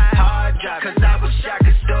 Hard drive, cause I wish I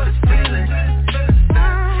could store this feeling.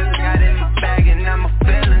 Got in my bag and out my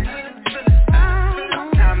feelings. My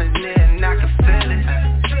time is near and I can feel it.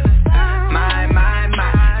 My,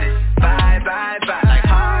 this is vibe. Like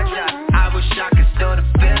hard drive, I wish I could store the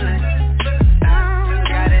feeling.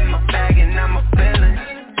 Got in my bag and out my feelings.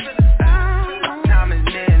 My time is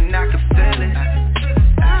near and I can feel it.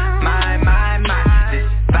 My, this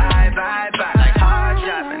is vibe. Like hard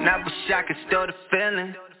drive, and I wish I could store the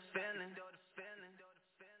feeling.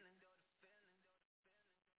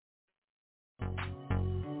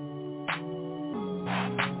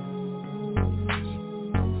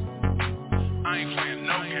 I ain't playing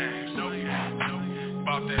no games,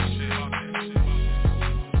 about that shit.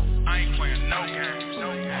 I ain't playing no games,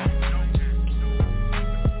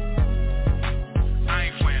 I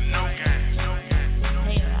ain't playing no games,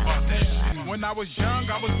 about that shit. When I was young,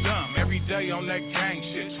 I was dumb, every day on that gang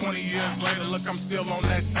shit. 20 years later, look, I'm still on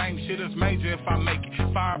that same shit. It's major if I make it.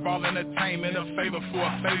 Fireball entertainment, a favor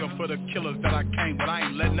for the killers that I came, but I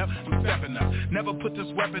ain't letting up, I'm stepping up. Never put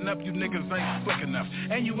this weapon up, you niggas ain't slick enough.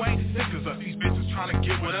 And you ain't sick as us, these bitches trying to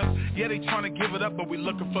get with us. Yeah, they trying to give it up, but we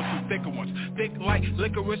looking for some thicker ones. Thick like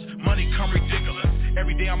licorice, money come ridiculous.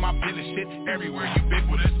 Every day on my business shit, everywhere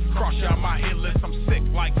ubiquitous. Cross you out my hit list, I'm sick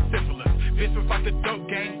like syphilis. Business like a dope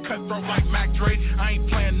game, cutthroat like Mac Dre. I ain't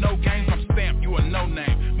playing no games, I'm stamped, you a no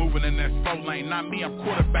name. Moving in that slow lane, not me, I'm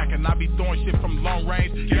quarterbacking. I be throwing shit from long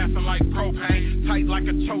range, gassing like propane, tight like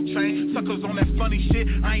a choke chain. Suckers on that funny shit,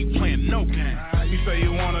 I ain't playing no game. You say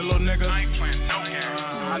you want a little nigga, I ain't playing no game.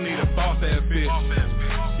 I need a boss ass bitch.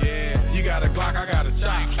 Yeah, you got a Glock, I got a chop.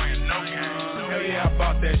 I ain't playing no game. Hell yeah, I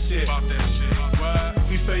bought that shit. What?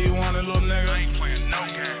 You say you want a little nigga, I ain't playing no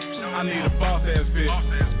game. I need a boss ass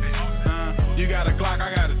bitch. You got a Glock,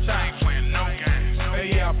 I got a chop. I ain't playing no game. Hell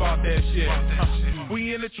yeah, I bought that shit.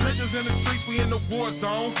 We in the trenches, in the streets, we in the war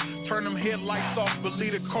zone. Turn them headlights off, but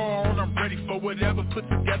leave the car on. I'm ready for whatever, put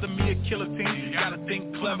together me a killer team. Gotta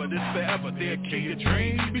think clever, this forever, they'll kill your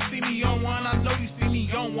dreams. You see me on one, I know you see me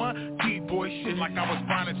on one. Deep boy shit like I was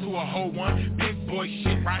grinding to a whole one. Big boy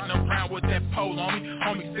shit, riding around with that pole on me.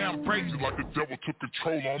 Homie say I'm crazy like the devil took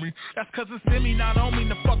control on me. That's cause it's in me, not on me,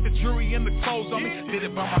 to fuck the jury and the clothes on me. Did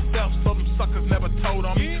it by myself, so them suckers never told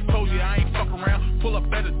on me. Told you I ain't fuck around, pull up,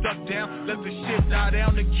 better duck down. Let the shit die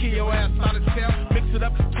down, then kill your ass out of town. Mix it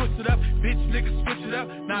up, twist it up, bitch niggas switch it up.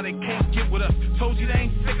 Now they can't get with us, told you they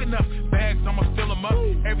ain't sick enough. Bags, I'ma fill them up,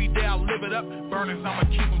 every day I live it up. Burners, I'ma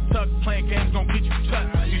keep them tucked, playing games gon' get you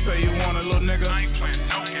tucked. You say you want a little nigga, I ain't playing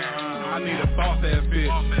no games. I need a boss ass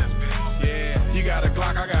bitch. Yeah, you got a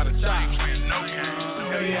Glock, I got a chop. I ain't playing no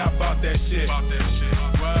games. Hell yeah, I bought that shit.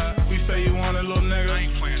 What? You say you want a little nigga, I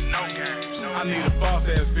ain't playing no games. I need a boss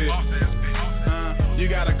ass bitch. You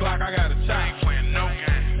got a Glock, I got a chop. I ain't playing no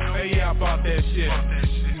games. Hell yeah, I bought that shit.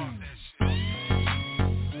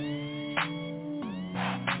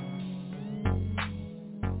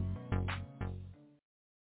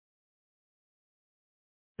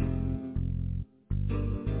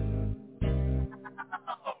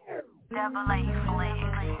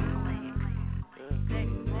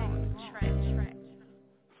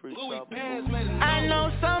 I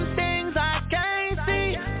know some things I can't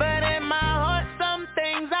see, but in my heart some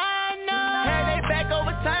things I know. Hey, they back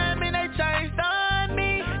over time and they changed on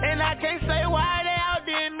me, and I can't say why they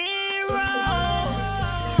outdid me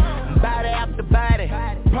wrong. Body after body,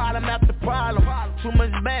 problem after problem. Too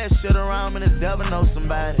much bad shit around me, the devil knows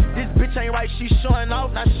somebody. This bitch ain't right, she showing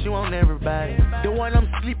off, now she on everybody. The one I'm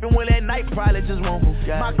sleeping with at night probably just won't move.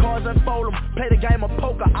 My cards unfold them, play the game of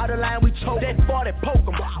poker, out of line we choke. That 40 poke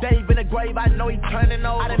him, Dave in the grave, I know he turning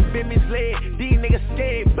over. I done been misled, these niggas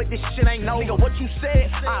scared, but this shit ain't no. Nigga, what you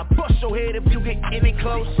said, I'll bust your head if you get any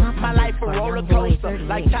close. My life a roller coaster,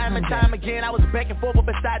 like time and time again, I was back and forth up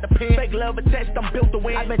beside the pen. Fake love attached, I'm built to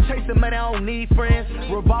win. I've been chasing money, I don't need friends.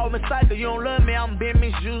 Revolving cycle, you don't love me, I'm been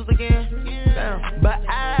misused again. Damn. But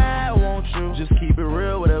I want you, just keep it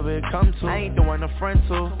real, whatever it come to. I ain't the one to friend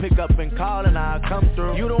to, pick up and call and I'll come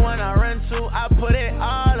through. You the one I run to, I put it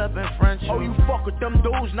all up in front you. Oh, you fuck with them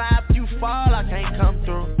dudes, now if you fall, I can't come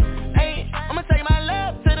through.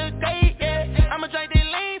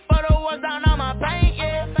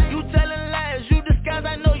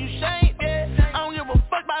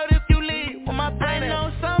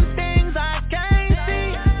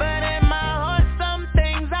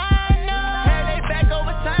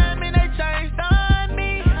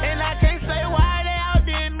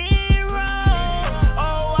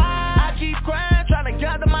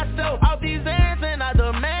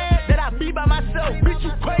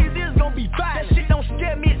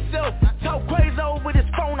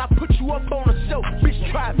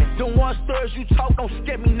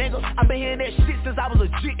 I was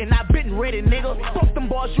legit and I been ready, nigga. Fuck them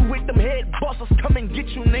boys, you with them head busters, come and get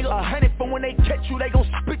you, nigga. 100 for when they catch you, they gon'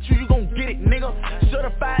 spit you gon' get it, nigga.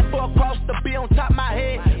 Certified for a cross to be on top my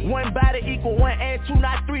head. 1 body equal 1 and 2,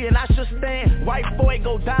 not 3, and I should stand. White boy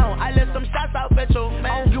go down, I let some shots out at your man.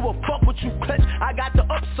 I don't give a fuck what you clutch, I got the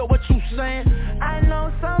up, so what you saying? I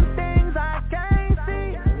know some things I can't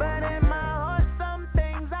see, but in my heart some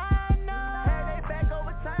things I know. Hey, they back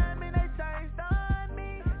over time and they changed on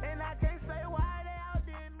me, and I can't say why they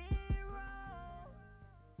outdid me wrong.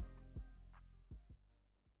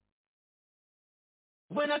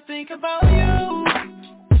 When I think about you,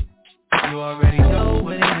 you already know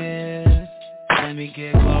what it is. Let me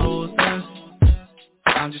get closer,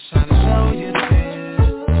 I'm just trying to show you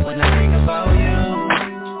this. When I think about you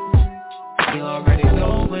already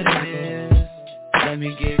know what it is. Let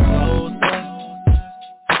me get closer,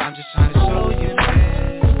 I'm just trying to show you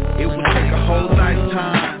this. It would take a whole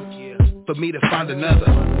lifetime for me to find another.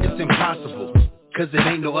 It's impossible, cause it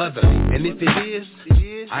ain't no other. And if it is,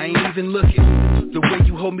 I ain't even looking. The way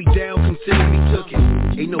you hold me down, consider me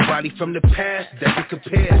tooken. Ain't nobody from the past that can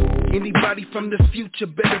compare. Anybody from the future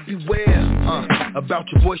better beware. About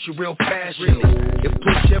your voice, you're real passionate. If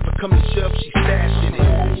push ever come to shove, she's stashing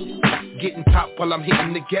it. Getting top while I'm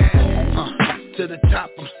hitting the gas. To the top,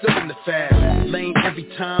 I'm still in the fast lane every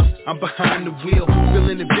time I'm behind the wheel.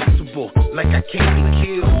 Feeling invincible, like I can't be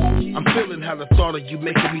killed. I'm feeling how the thought of you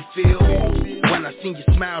making me feel. When I seen you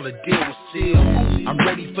smile, the deal was sealed. I'm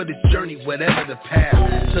ready for this journey, whatever the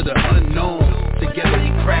path. To the unknown, together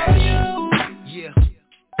we crash. Yeah,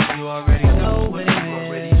 you already know what it is.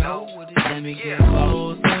 Let me get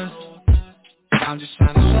closer, I'm just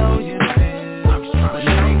trying to show you this. I'm just trying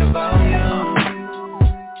to think about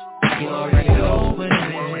you already know what it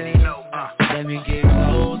is. Let me get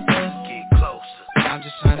closer, I'm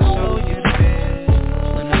just trying to show you this.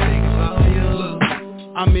 When I think about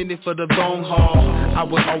you, I'm in it for the long haul. I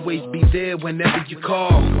will always be there whenever you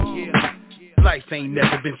call. Life ain't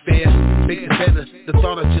never been fair. Makes it better, the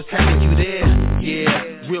thought of just having you there.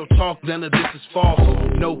 Yeah, real talk, none of this is false.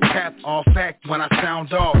 No cap, all fact when I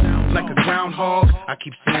sound off. Like a groundhog, I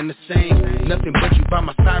keep saying the same. Nothing but you by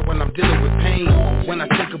my side when I'm dealing with pain. When I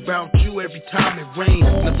think about you every time it rains.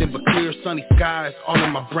 Nothing but clear sunny skies all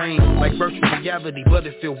in my brain. Like virtual reality, but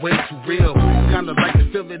it feel way too real. Kinda like the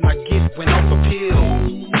feeling I get when off a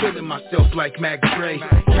pill. Feeling myself like Mac Dre.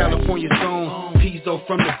 California zone, Pizzo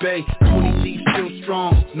from the Bay. 20 deep, still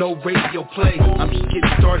strong, no radio play. I'm just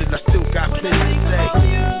getting started, I still got plenty to say.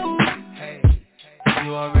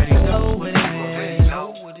 You already know what it is.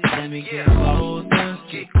 Let me get closer.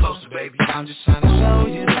 Get closer, baby. I'm just trying to show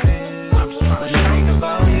you this. I'm just trying to think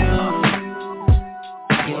about you.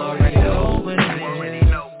 You already know what it is.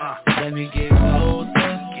 Let me get closer.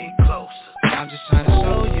 I'm just trying to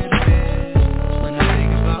show you this. When I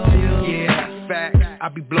think about you. Yeah, fact, I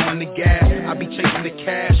be blowing the gas, I be chasing the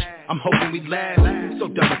cash. I'm hoping we last, so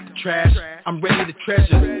done with the trash. I'm ready to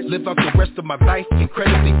treasure, live out the rest of my life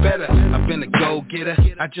incredibly better. I've been a go-getter,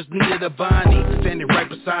 I just needed a Bonnie. Standing right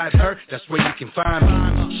beside her, that's where you can find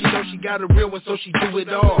me. She knows she got a real one, so she do it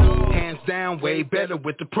all. Hands down, way better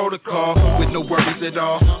with the protocol. With no worries at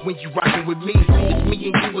all, when you rockin' with me. It's me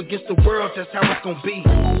and you against the world, that's how it's gonna be.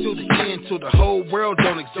 Till the end, till the whole world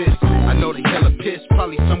don't exist. I know they hella pissed,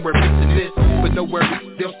 probably somewhere missing this. But no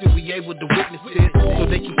worries, they'll still be able to witness it. So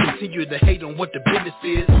they can continue to hate on what the business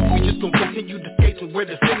is. We just gon' continue to skate to where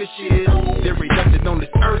the finish is. There ain't nothing on this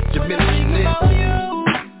earth diminishing this.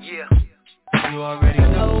 Yeah, you already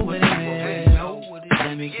know what it is.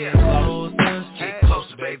 Let me get closer. Get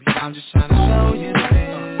closer, baby. I'm just trying to show you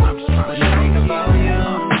this. I'm just trying to think about you.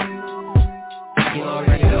 You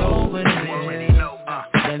already know what it is.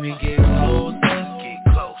 Let me get closer.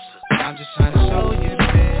 I'm just trying to show you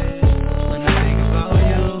this. When I think about you.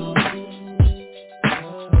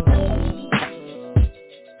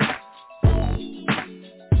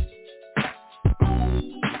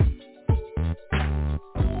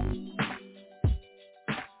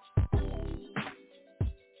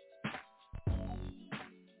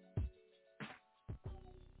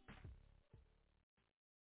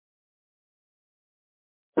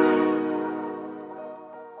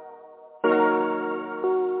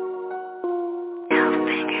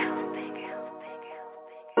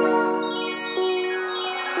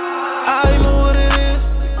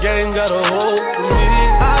 Got a hold of me,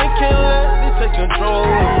 I can't let it take control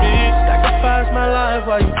of me. Sacrifice my life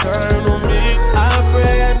while you turn on me. I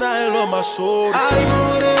pray at night, Lord, my soul. I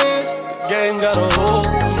know it is, the game got a hold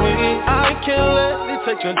of me. I can't let it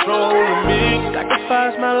take control of me.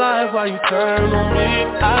 Sacrifice my life while you turn on me.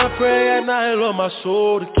 I pray at night, Lord, my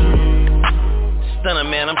soul to keep. Stunner,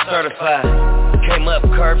 man, I'm certified. Came up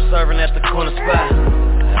curb serving at the corner spot.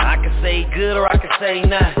 I can say good or I can say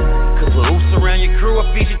not. Cause the oops around your crew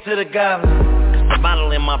will feed you to the goblin. Cause the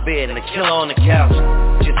model in my bed and the killer on the couch.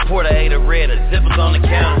 Just poured a 8 of red, the zippers on the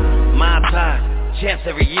counter. My pie, champs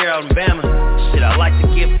every year out in Bama. Shit, I like to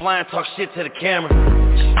get flying, talk shit to the camera.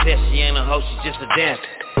 She said she ain't a hoe, she's just a dancer.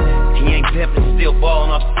 He ain't pimpin', still ballin'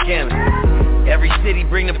 off the scanner. Every city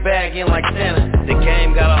bring the bag in like Santa. The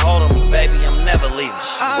game got a hold on me, baby, I'm never leaving.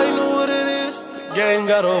 I know what it is, the game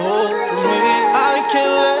got a hold of me. I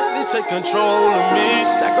can't let it take control of me.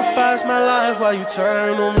 Sacrifice my life while you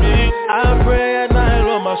turn on me. I pray at night,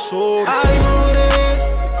 Lord, my soul. I know what it is,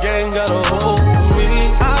 the game got a hold of me.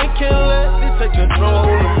 I can't let it take control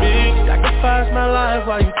of me. Sacrifice my life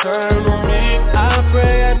while you turn on me. I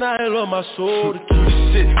pray at night, Lord, my soul to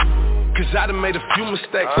keep shit. Cause I done made a few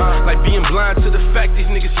mistakes, like being blind to the fact these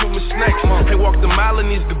niggas human snakes. They walk the mile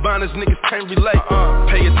in these gabanas, niggas can't relate.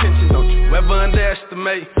 Pay attention, don't you ever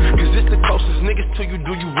underestimate. Cause it's the closest niggas to you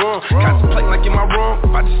do you wrong. Contemplate like am I wrong?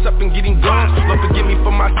 If I just up and getting gone. Lord forgive me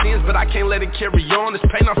for my sins, but I can't let it carry on. This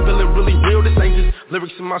pain I'm feeling really real, this ain't just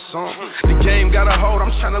lyrics in my song. The game got a hold,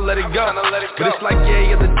 I'm tryna let it go. But it's like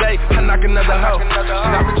yeah, the day, I knock another hoe. Shit,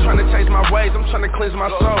 I've been trying to change my ways, I'm trying to cleanse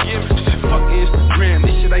my soul. Shit, fuck Instagram,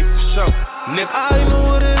 this shit ain't for show. Nigga. I know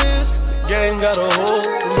what it is, the game got a hold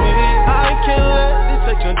of me. I can't let it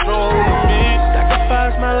take control of me.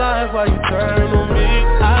 Sacrifice my life while you turn on me.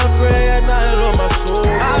 I pray at night, Lord, my soul.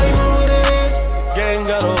 I know what it is, the game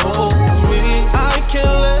got a hold of me. I can't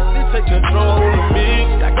let it take control of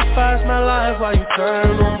me. Sacrifice my life while you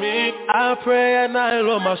turn on me. I pray at night,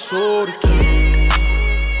 Lord, my soul to keep.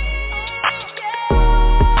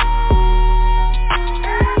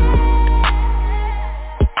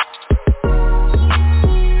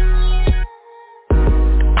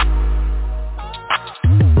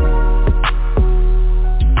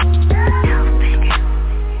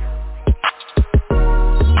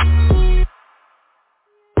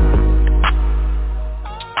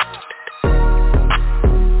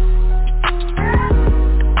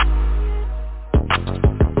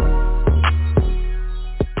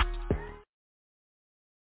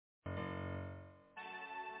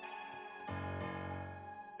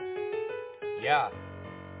 Yeah.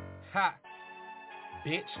 Ha.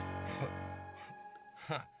 Bitch.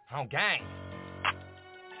 On gang.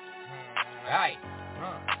 Hey.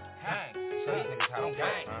 Gang. Show these niggas how to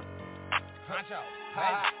gang. Hacho.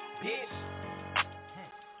 Hey. Bitch.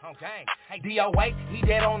 On gang. Hey, DOA, he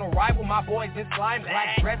dead on arrival. My boys been sliding,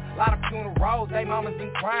 black dress, lot of funerals. They mamas been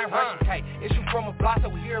crying, right? Okay, issue from a block, so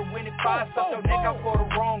we here when it fires. Suck your neck out for the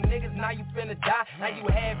wrong niggas. Now you finna die. Now you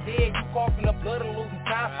half dead. You coughing up blood and losing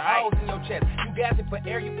time. Holes in your chest. You gasping for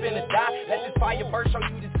air. You finna die. Let this fire burst. Show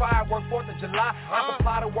you this firework 4th of July. I'm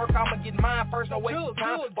apply to work. I'ma get mine first. No waste of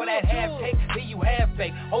time. For that half take, then you half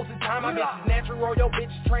fake. Most of the time, my bitch is natural. Your bitch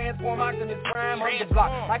is transform. Optimus Prime on the block.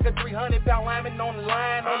 Like a 300-pound lineman on the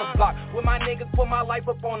line on the block. With my niggas, put my life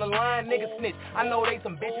up on the line. Niggas snitch. I know they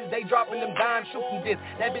some bitches. They dropping them dimes, shooting this.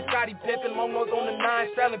 That bitch Scotty pimpin', Momo's on the 9,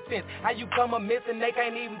 selling fence. How you come up missing? They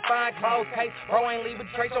can't even find clothes case. Bro ain't leave a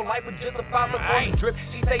trace. Your life was just a pop up on the drip.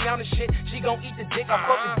 She say I'm the shit. She gon' eat the dick. I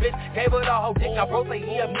fuck this bitch. Gave her the whole dick. Now bro say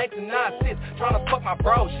he up next and I assist. Tryna fuck my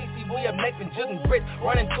bro. She see we up next and jigging bricks.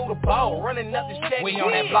 Running through the ball. Running up this check. We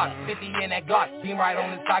on that block. 50 in that Glock. Beam right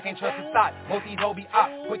on the stock. Ain't trust the stock. Most these hoes be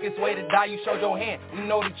op. Quickest way to die. You showed your hand. We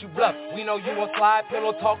know that you bluff. We know you won't slide.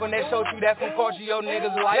 Pillow talk on that show. You that's gonna cost you your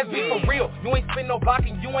niggas life. Let's be for real. You ain't spin no block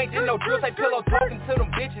and you ain't did no drill. Say pillow talking to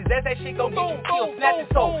them bitches. That's that shit gon' get you killed. Snatch his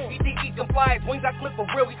soul. EDE compliance. Wings I clip for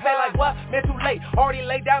real. We say like what? Man too late. Already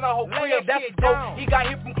laid down the whole crib. That's the dope. He got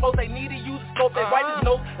hit from close. They need to use a scope. They write his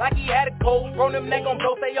nose like he had a cold. Run them neck on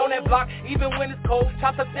blow. Stay on that block even when it's cold.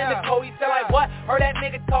 Chops up in the cold. He said like what? Heard that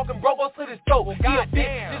nigga talking. Bro go slit his throat. He a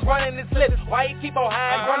bitch. Just running his lips. Why he keep on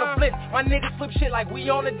high? Run a blitz. My niggas flip shit like we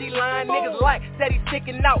on the D-line. Niggas like said he's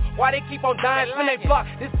sticking out. Why they keep on dying? Spin they block.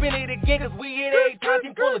 This spin it again cause we hit every time.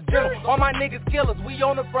 Team full of general. All my niggas killers. We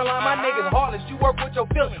on the front line. My niggas heartless. You work with your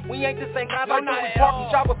feelings. We ain't the same kind. Like we talk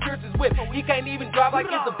and chop with Pierce's whip. He can't even drive like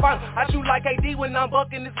it's a final. I shoot like AD when I'm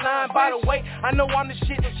bucking this line. By the way, I know I'm the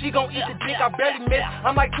shit. She gon' eat the dick. I barely miss.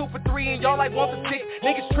 I'm like 2 for 3 and y'all like 1 for 6.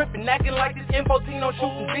 Niggas tripping, acting like this M14 on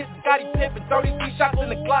shooting bitches. Scotty pimping, 33 shots in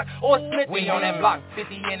the Glock or Smith. We on that block,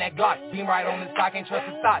 50 in that Glock. Beam right on the stock, ain't trust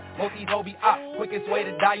the stock. Most these hoes be op. Quickest way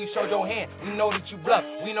to die, you showed your hand. We know that you bluff.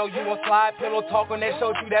 We know you won't slide. Pillow talk on that show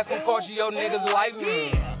you. That's gonna cost you your niggas life.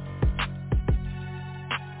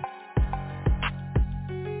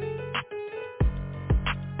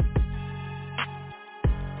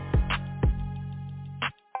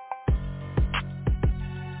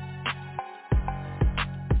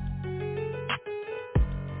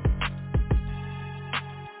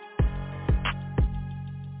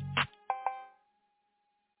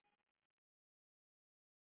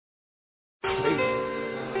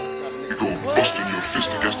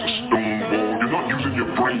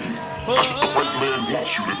 That's what the white man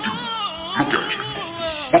wants you to do. Look at you.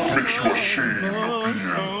 What makes you ashamed of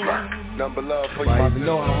being black? Number love for you. I even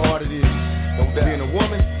know how hard it is. Being a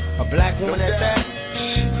woman, a black woman at that,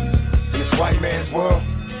 in this white man's world.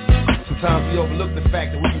 Sometimes we overlook the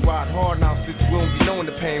fact that we be ride hard in our cities, we don't be knowing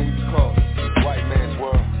the pain we be caused. It's white man's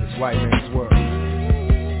world. It's white man's world.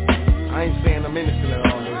 I ain't saying I'm innocent at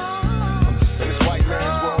all this. I'm just saying it's white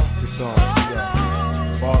man's world. This song,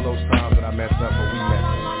 yeah. For all those times that I messed up or we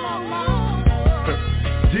messed up.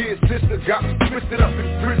 Dear sister, got me twisted up in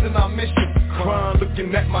prison, I miss you. Crying,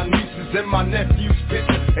 looking at my nieces and my nephews'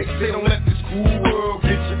 picture. They say don't let this cool world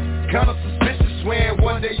get you. Kinda suspicious, swearing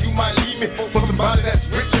one day you might leave me for somebody that's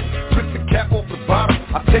richer. Twist the cap off the bottom,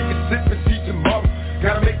 I take a sip and see tomorrow.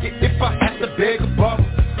 Gotta make it if I have to beg a bottle.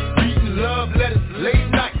 Reading love letters late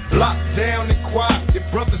night, locked down and quiet. If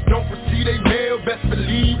brothers don't receive they mail, best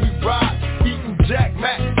believe we ride. Eating Jack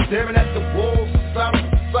Mac, staring at the walls inside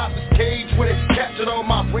this cage where they captured all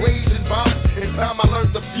my ways and violence. In time I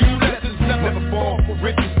learned a few lessons, never fall for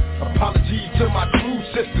riches. Apologies to my true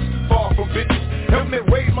sisters, far from bitches. Help me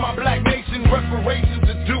raise my black nation, reparations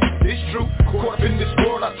to do. It's true, caught up in this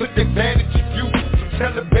world, I took advantage of you. So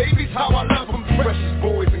tell the babies how I love them, precious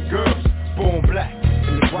boys and girls, born black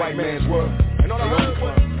in this white man's world. And all I heard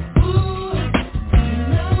was,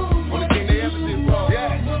 only thing they ever did wrong,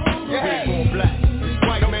 yeah, born black, this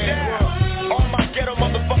white man's world. All my ghetto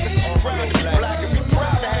motherfuckers are proud to be black and be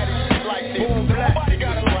proud to have this shit like this. Born black, nobody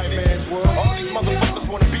got a white man's world. All these motherfuckers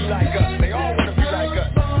wanna be like us, they all wanna be like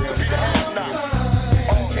us. To be the have-not.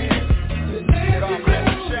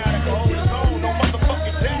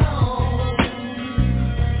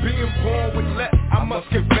 I must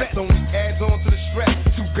confess, only adds on to the stress.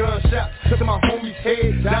 2 gunshots to my homie's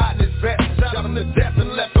head, died in his vest. Shot him to death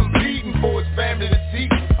and left him bleeding for his family to see.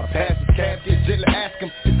 I passed his casket, gently ask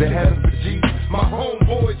him if they had him for Jesus. My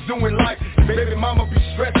homeboy's doing life, baby mama be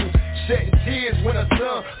stressing, shedding tears when her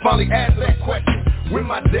son finally asked that question. Where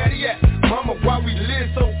my daddy at? Mama, why we live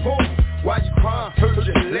so poor? Why you crying? Heard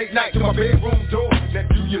you late night to my bedroom door. Now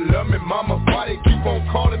do you love me, mama? Why they keep on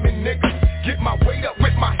calling me nigga? Get my weight up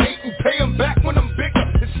with my hate and pay them back when I'm bigger.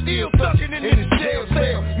 And still thugging in the jail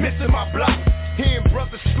cell, missing my block. Hearing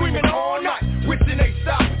brothers screaming all night, wishing they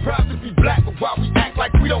stop. Proud to be black, but why we act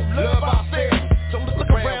like we don't love ourselves? So look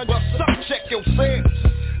around yourself, check yourself.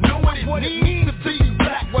 Know what it means to be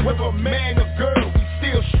black, whether a man or girl, we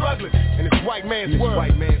still struggling in this white man's world.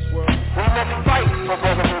 We must fight for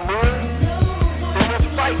brotherhood, man. We must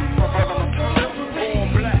fight for brotherhood. Born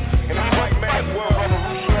black in this white man's world, brother.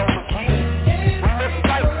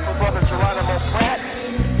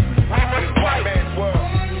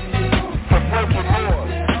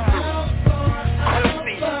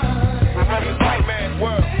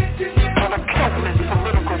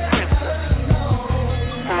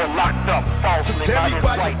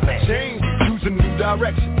 Everybody change, choose a new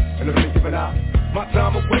direction, and if they giving out, my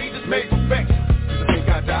time away just made perfection. Cause I think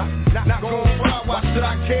I die, not going far, why should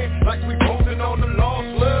I care? Like we holding on the lost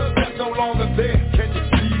love that's no longer there. Can you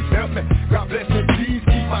please help me? God bless me, please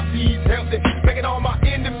keep my seeds healthy. Making all my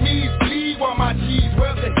enemies bleed while my G's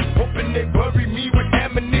wealthy. Hoping they bury me with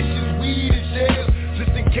ammunition, weed and shells,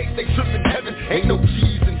 just in case they trip in heaven. Ain't no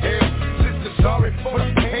G's in hell. Sister, sorry for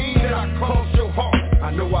the pain that I caused your heart. I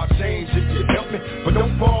know I'll change if you help me, but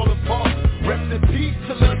don't fall apart. Rest in peace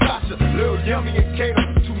to Lil Tasha, Lil Yummy and Kato.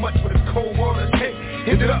 Too much for this cold war to take,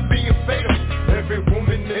 ended up being fatal. Every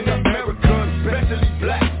woman in America, especially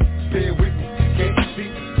black, bear with me, can't you see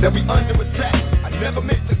that we under attack? I never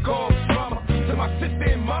meant to cause drama to my sister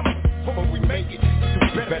and mama, but we make it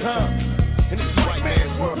through better times in this white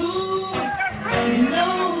man's world.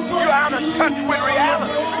 You're out of touch with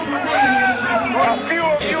reality. A few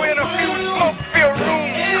of you in a few smoke-filled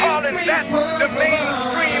rooms calling that the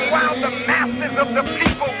mainstream, while the masses of the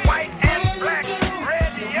people, white and black,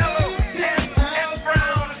 red, yellow, and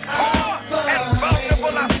brown, poor and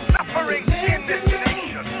vulnerable, are suffering in this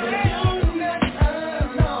nation.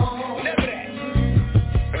 Never that.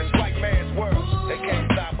 In this white man's world, they can't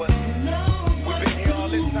stop us. We've been here all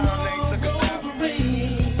this time, they ain't took us out.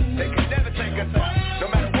 They can never take us out. No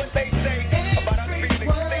matter what they say about us being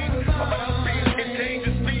extinct, about us being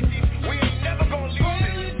endangered species, we ain't never gonna lose it.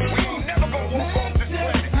 We ain't never gonna walk off this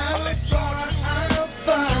planet unless y'all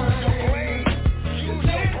do.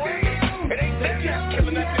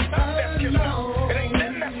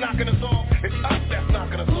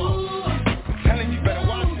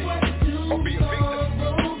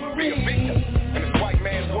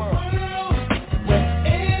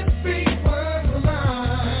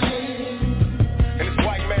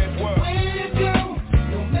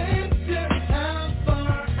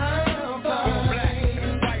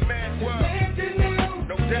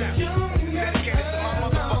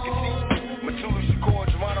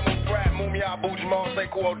 Slim-Malk, say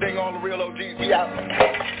cool ding, all the real OGs, we out.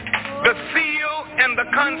 The seal and the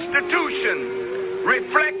Constitution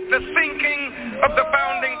reflect the thinking of the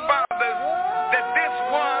founding fathers that this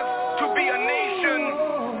was to be a nation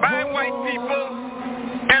by white people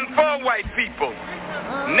and for white people.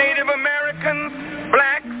 Native Americans,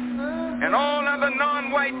 blacks, and all other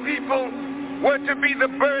non-white people were to be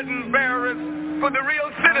the burden bearers for the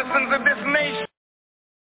real citizens of this nation.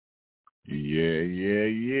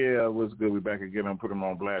 Yeah. What's good? We're back again on Put 'em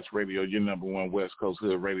on Blast Radio, your number one West Coast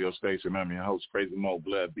hood radio station. I'm your host, Crazy Mo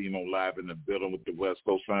Blood, being on live in the building with the West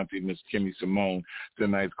Coast auntie, Miss Kimmy Simone.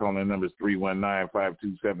 Tonight's calling number is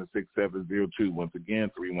 319-527-6702. Once again,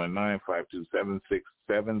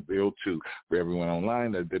 319-527-6702. For everyone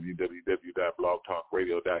online, that's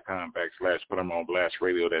www.blogtalkradio.com/Put 'em on Blast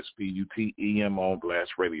Radio. That's PUTEM on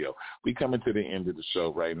Blast Radio. We coming to the end of the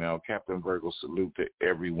show right now. Captain Virgo, salute to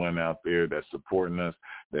everyone out there that's supporting us,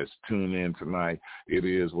 that's tuned in tonight. It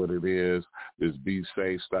is what it is. Just be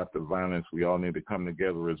safe, stop the violence. We all need to come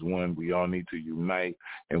together as one. We all need to unite,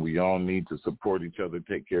 and we all need to support each other,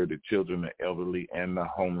 take care of the children, the elderly, and the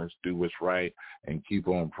homeless. Do what's right and keep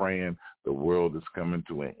on praying. The world is coming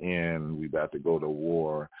to an end. We about to go to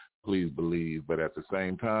war. Please believe. But at the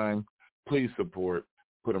same time, please support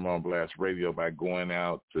Put 'em on Blast Radio by going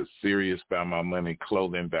out to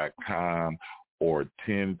SeriousByMyMoneyClothing.com or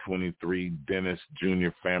 1023 Dennis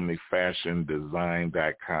Jr. Family Fashion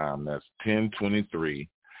Design.com. That's 1023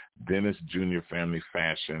 Dennis Jr. Family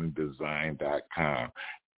Fashion Design.com.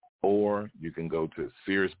 Or you can go to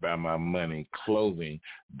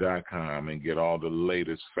SeriousByMyMoneyClothing.com and get all the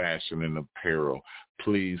latest fashion and apparel.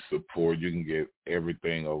 Please support. You can get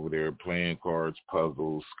everything over there, playing cards,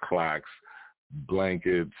 puzzles, clocks,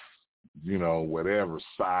 blankets, whatever,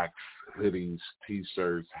 socks, hoodies,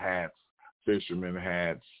 T-shirts, hats, fisherman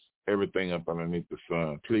hats, everything up underneath the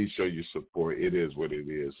sun. Please show your support. It is what it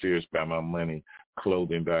is.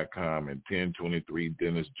 SeriousByMyMoneyClothing.com and 1023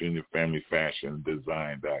 Dennis Jr. Family Fashion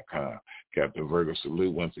Design.com. Captain Virgo,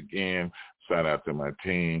 salute once again. Shout out to my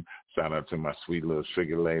team. Shout out to my sweet little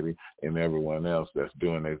sugar lady and everyone else that's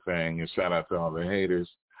doing their thing. And shout out to all the haters.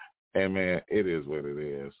 And, man, it is what it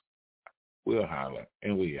is. We'll holler,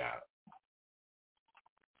 and we out.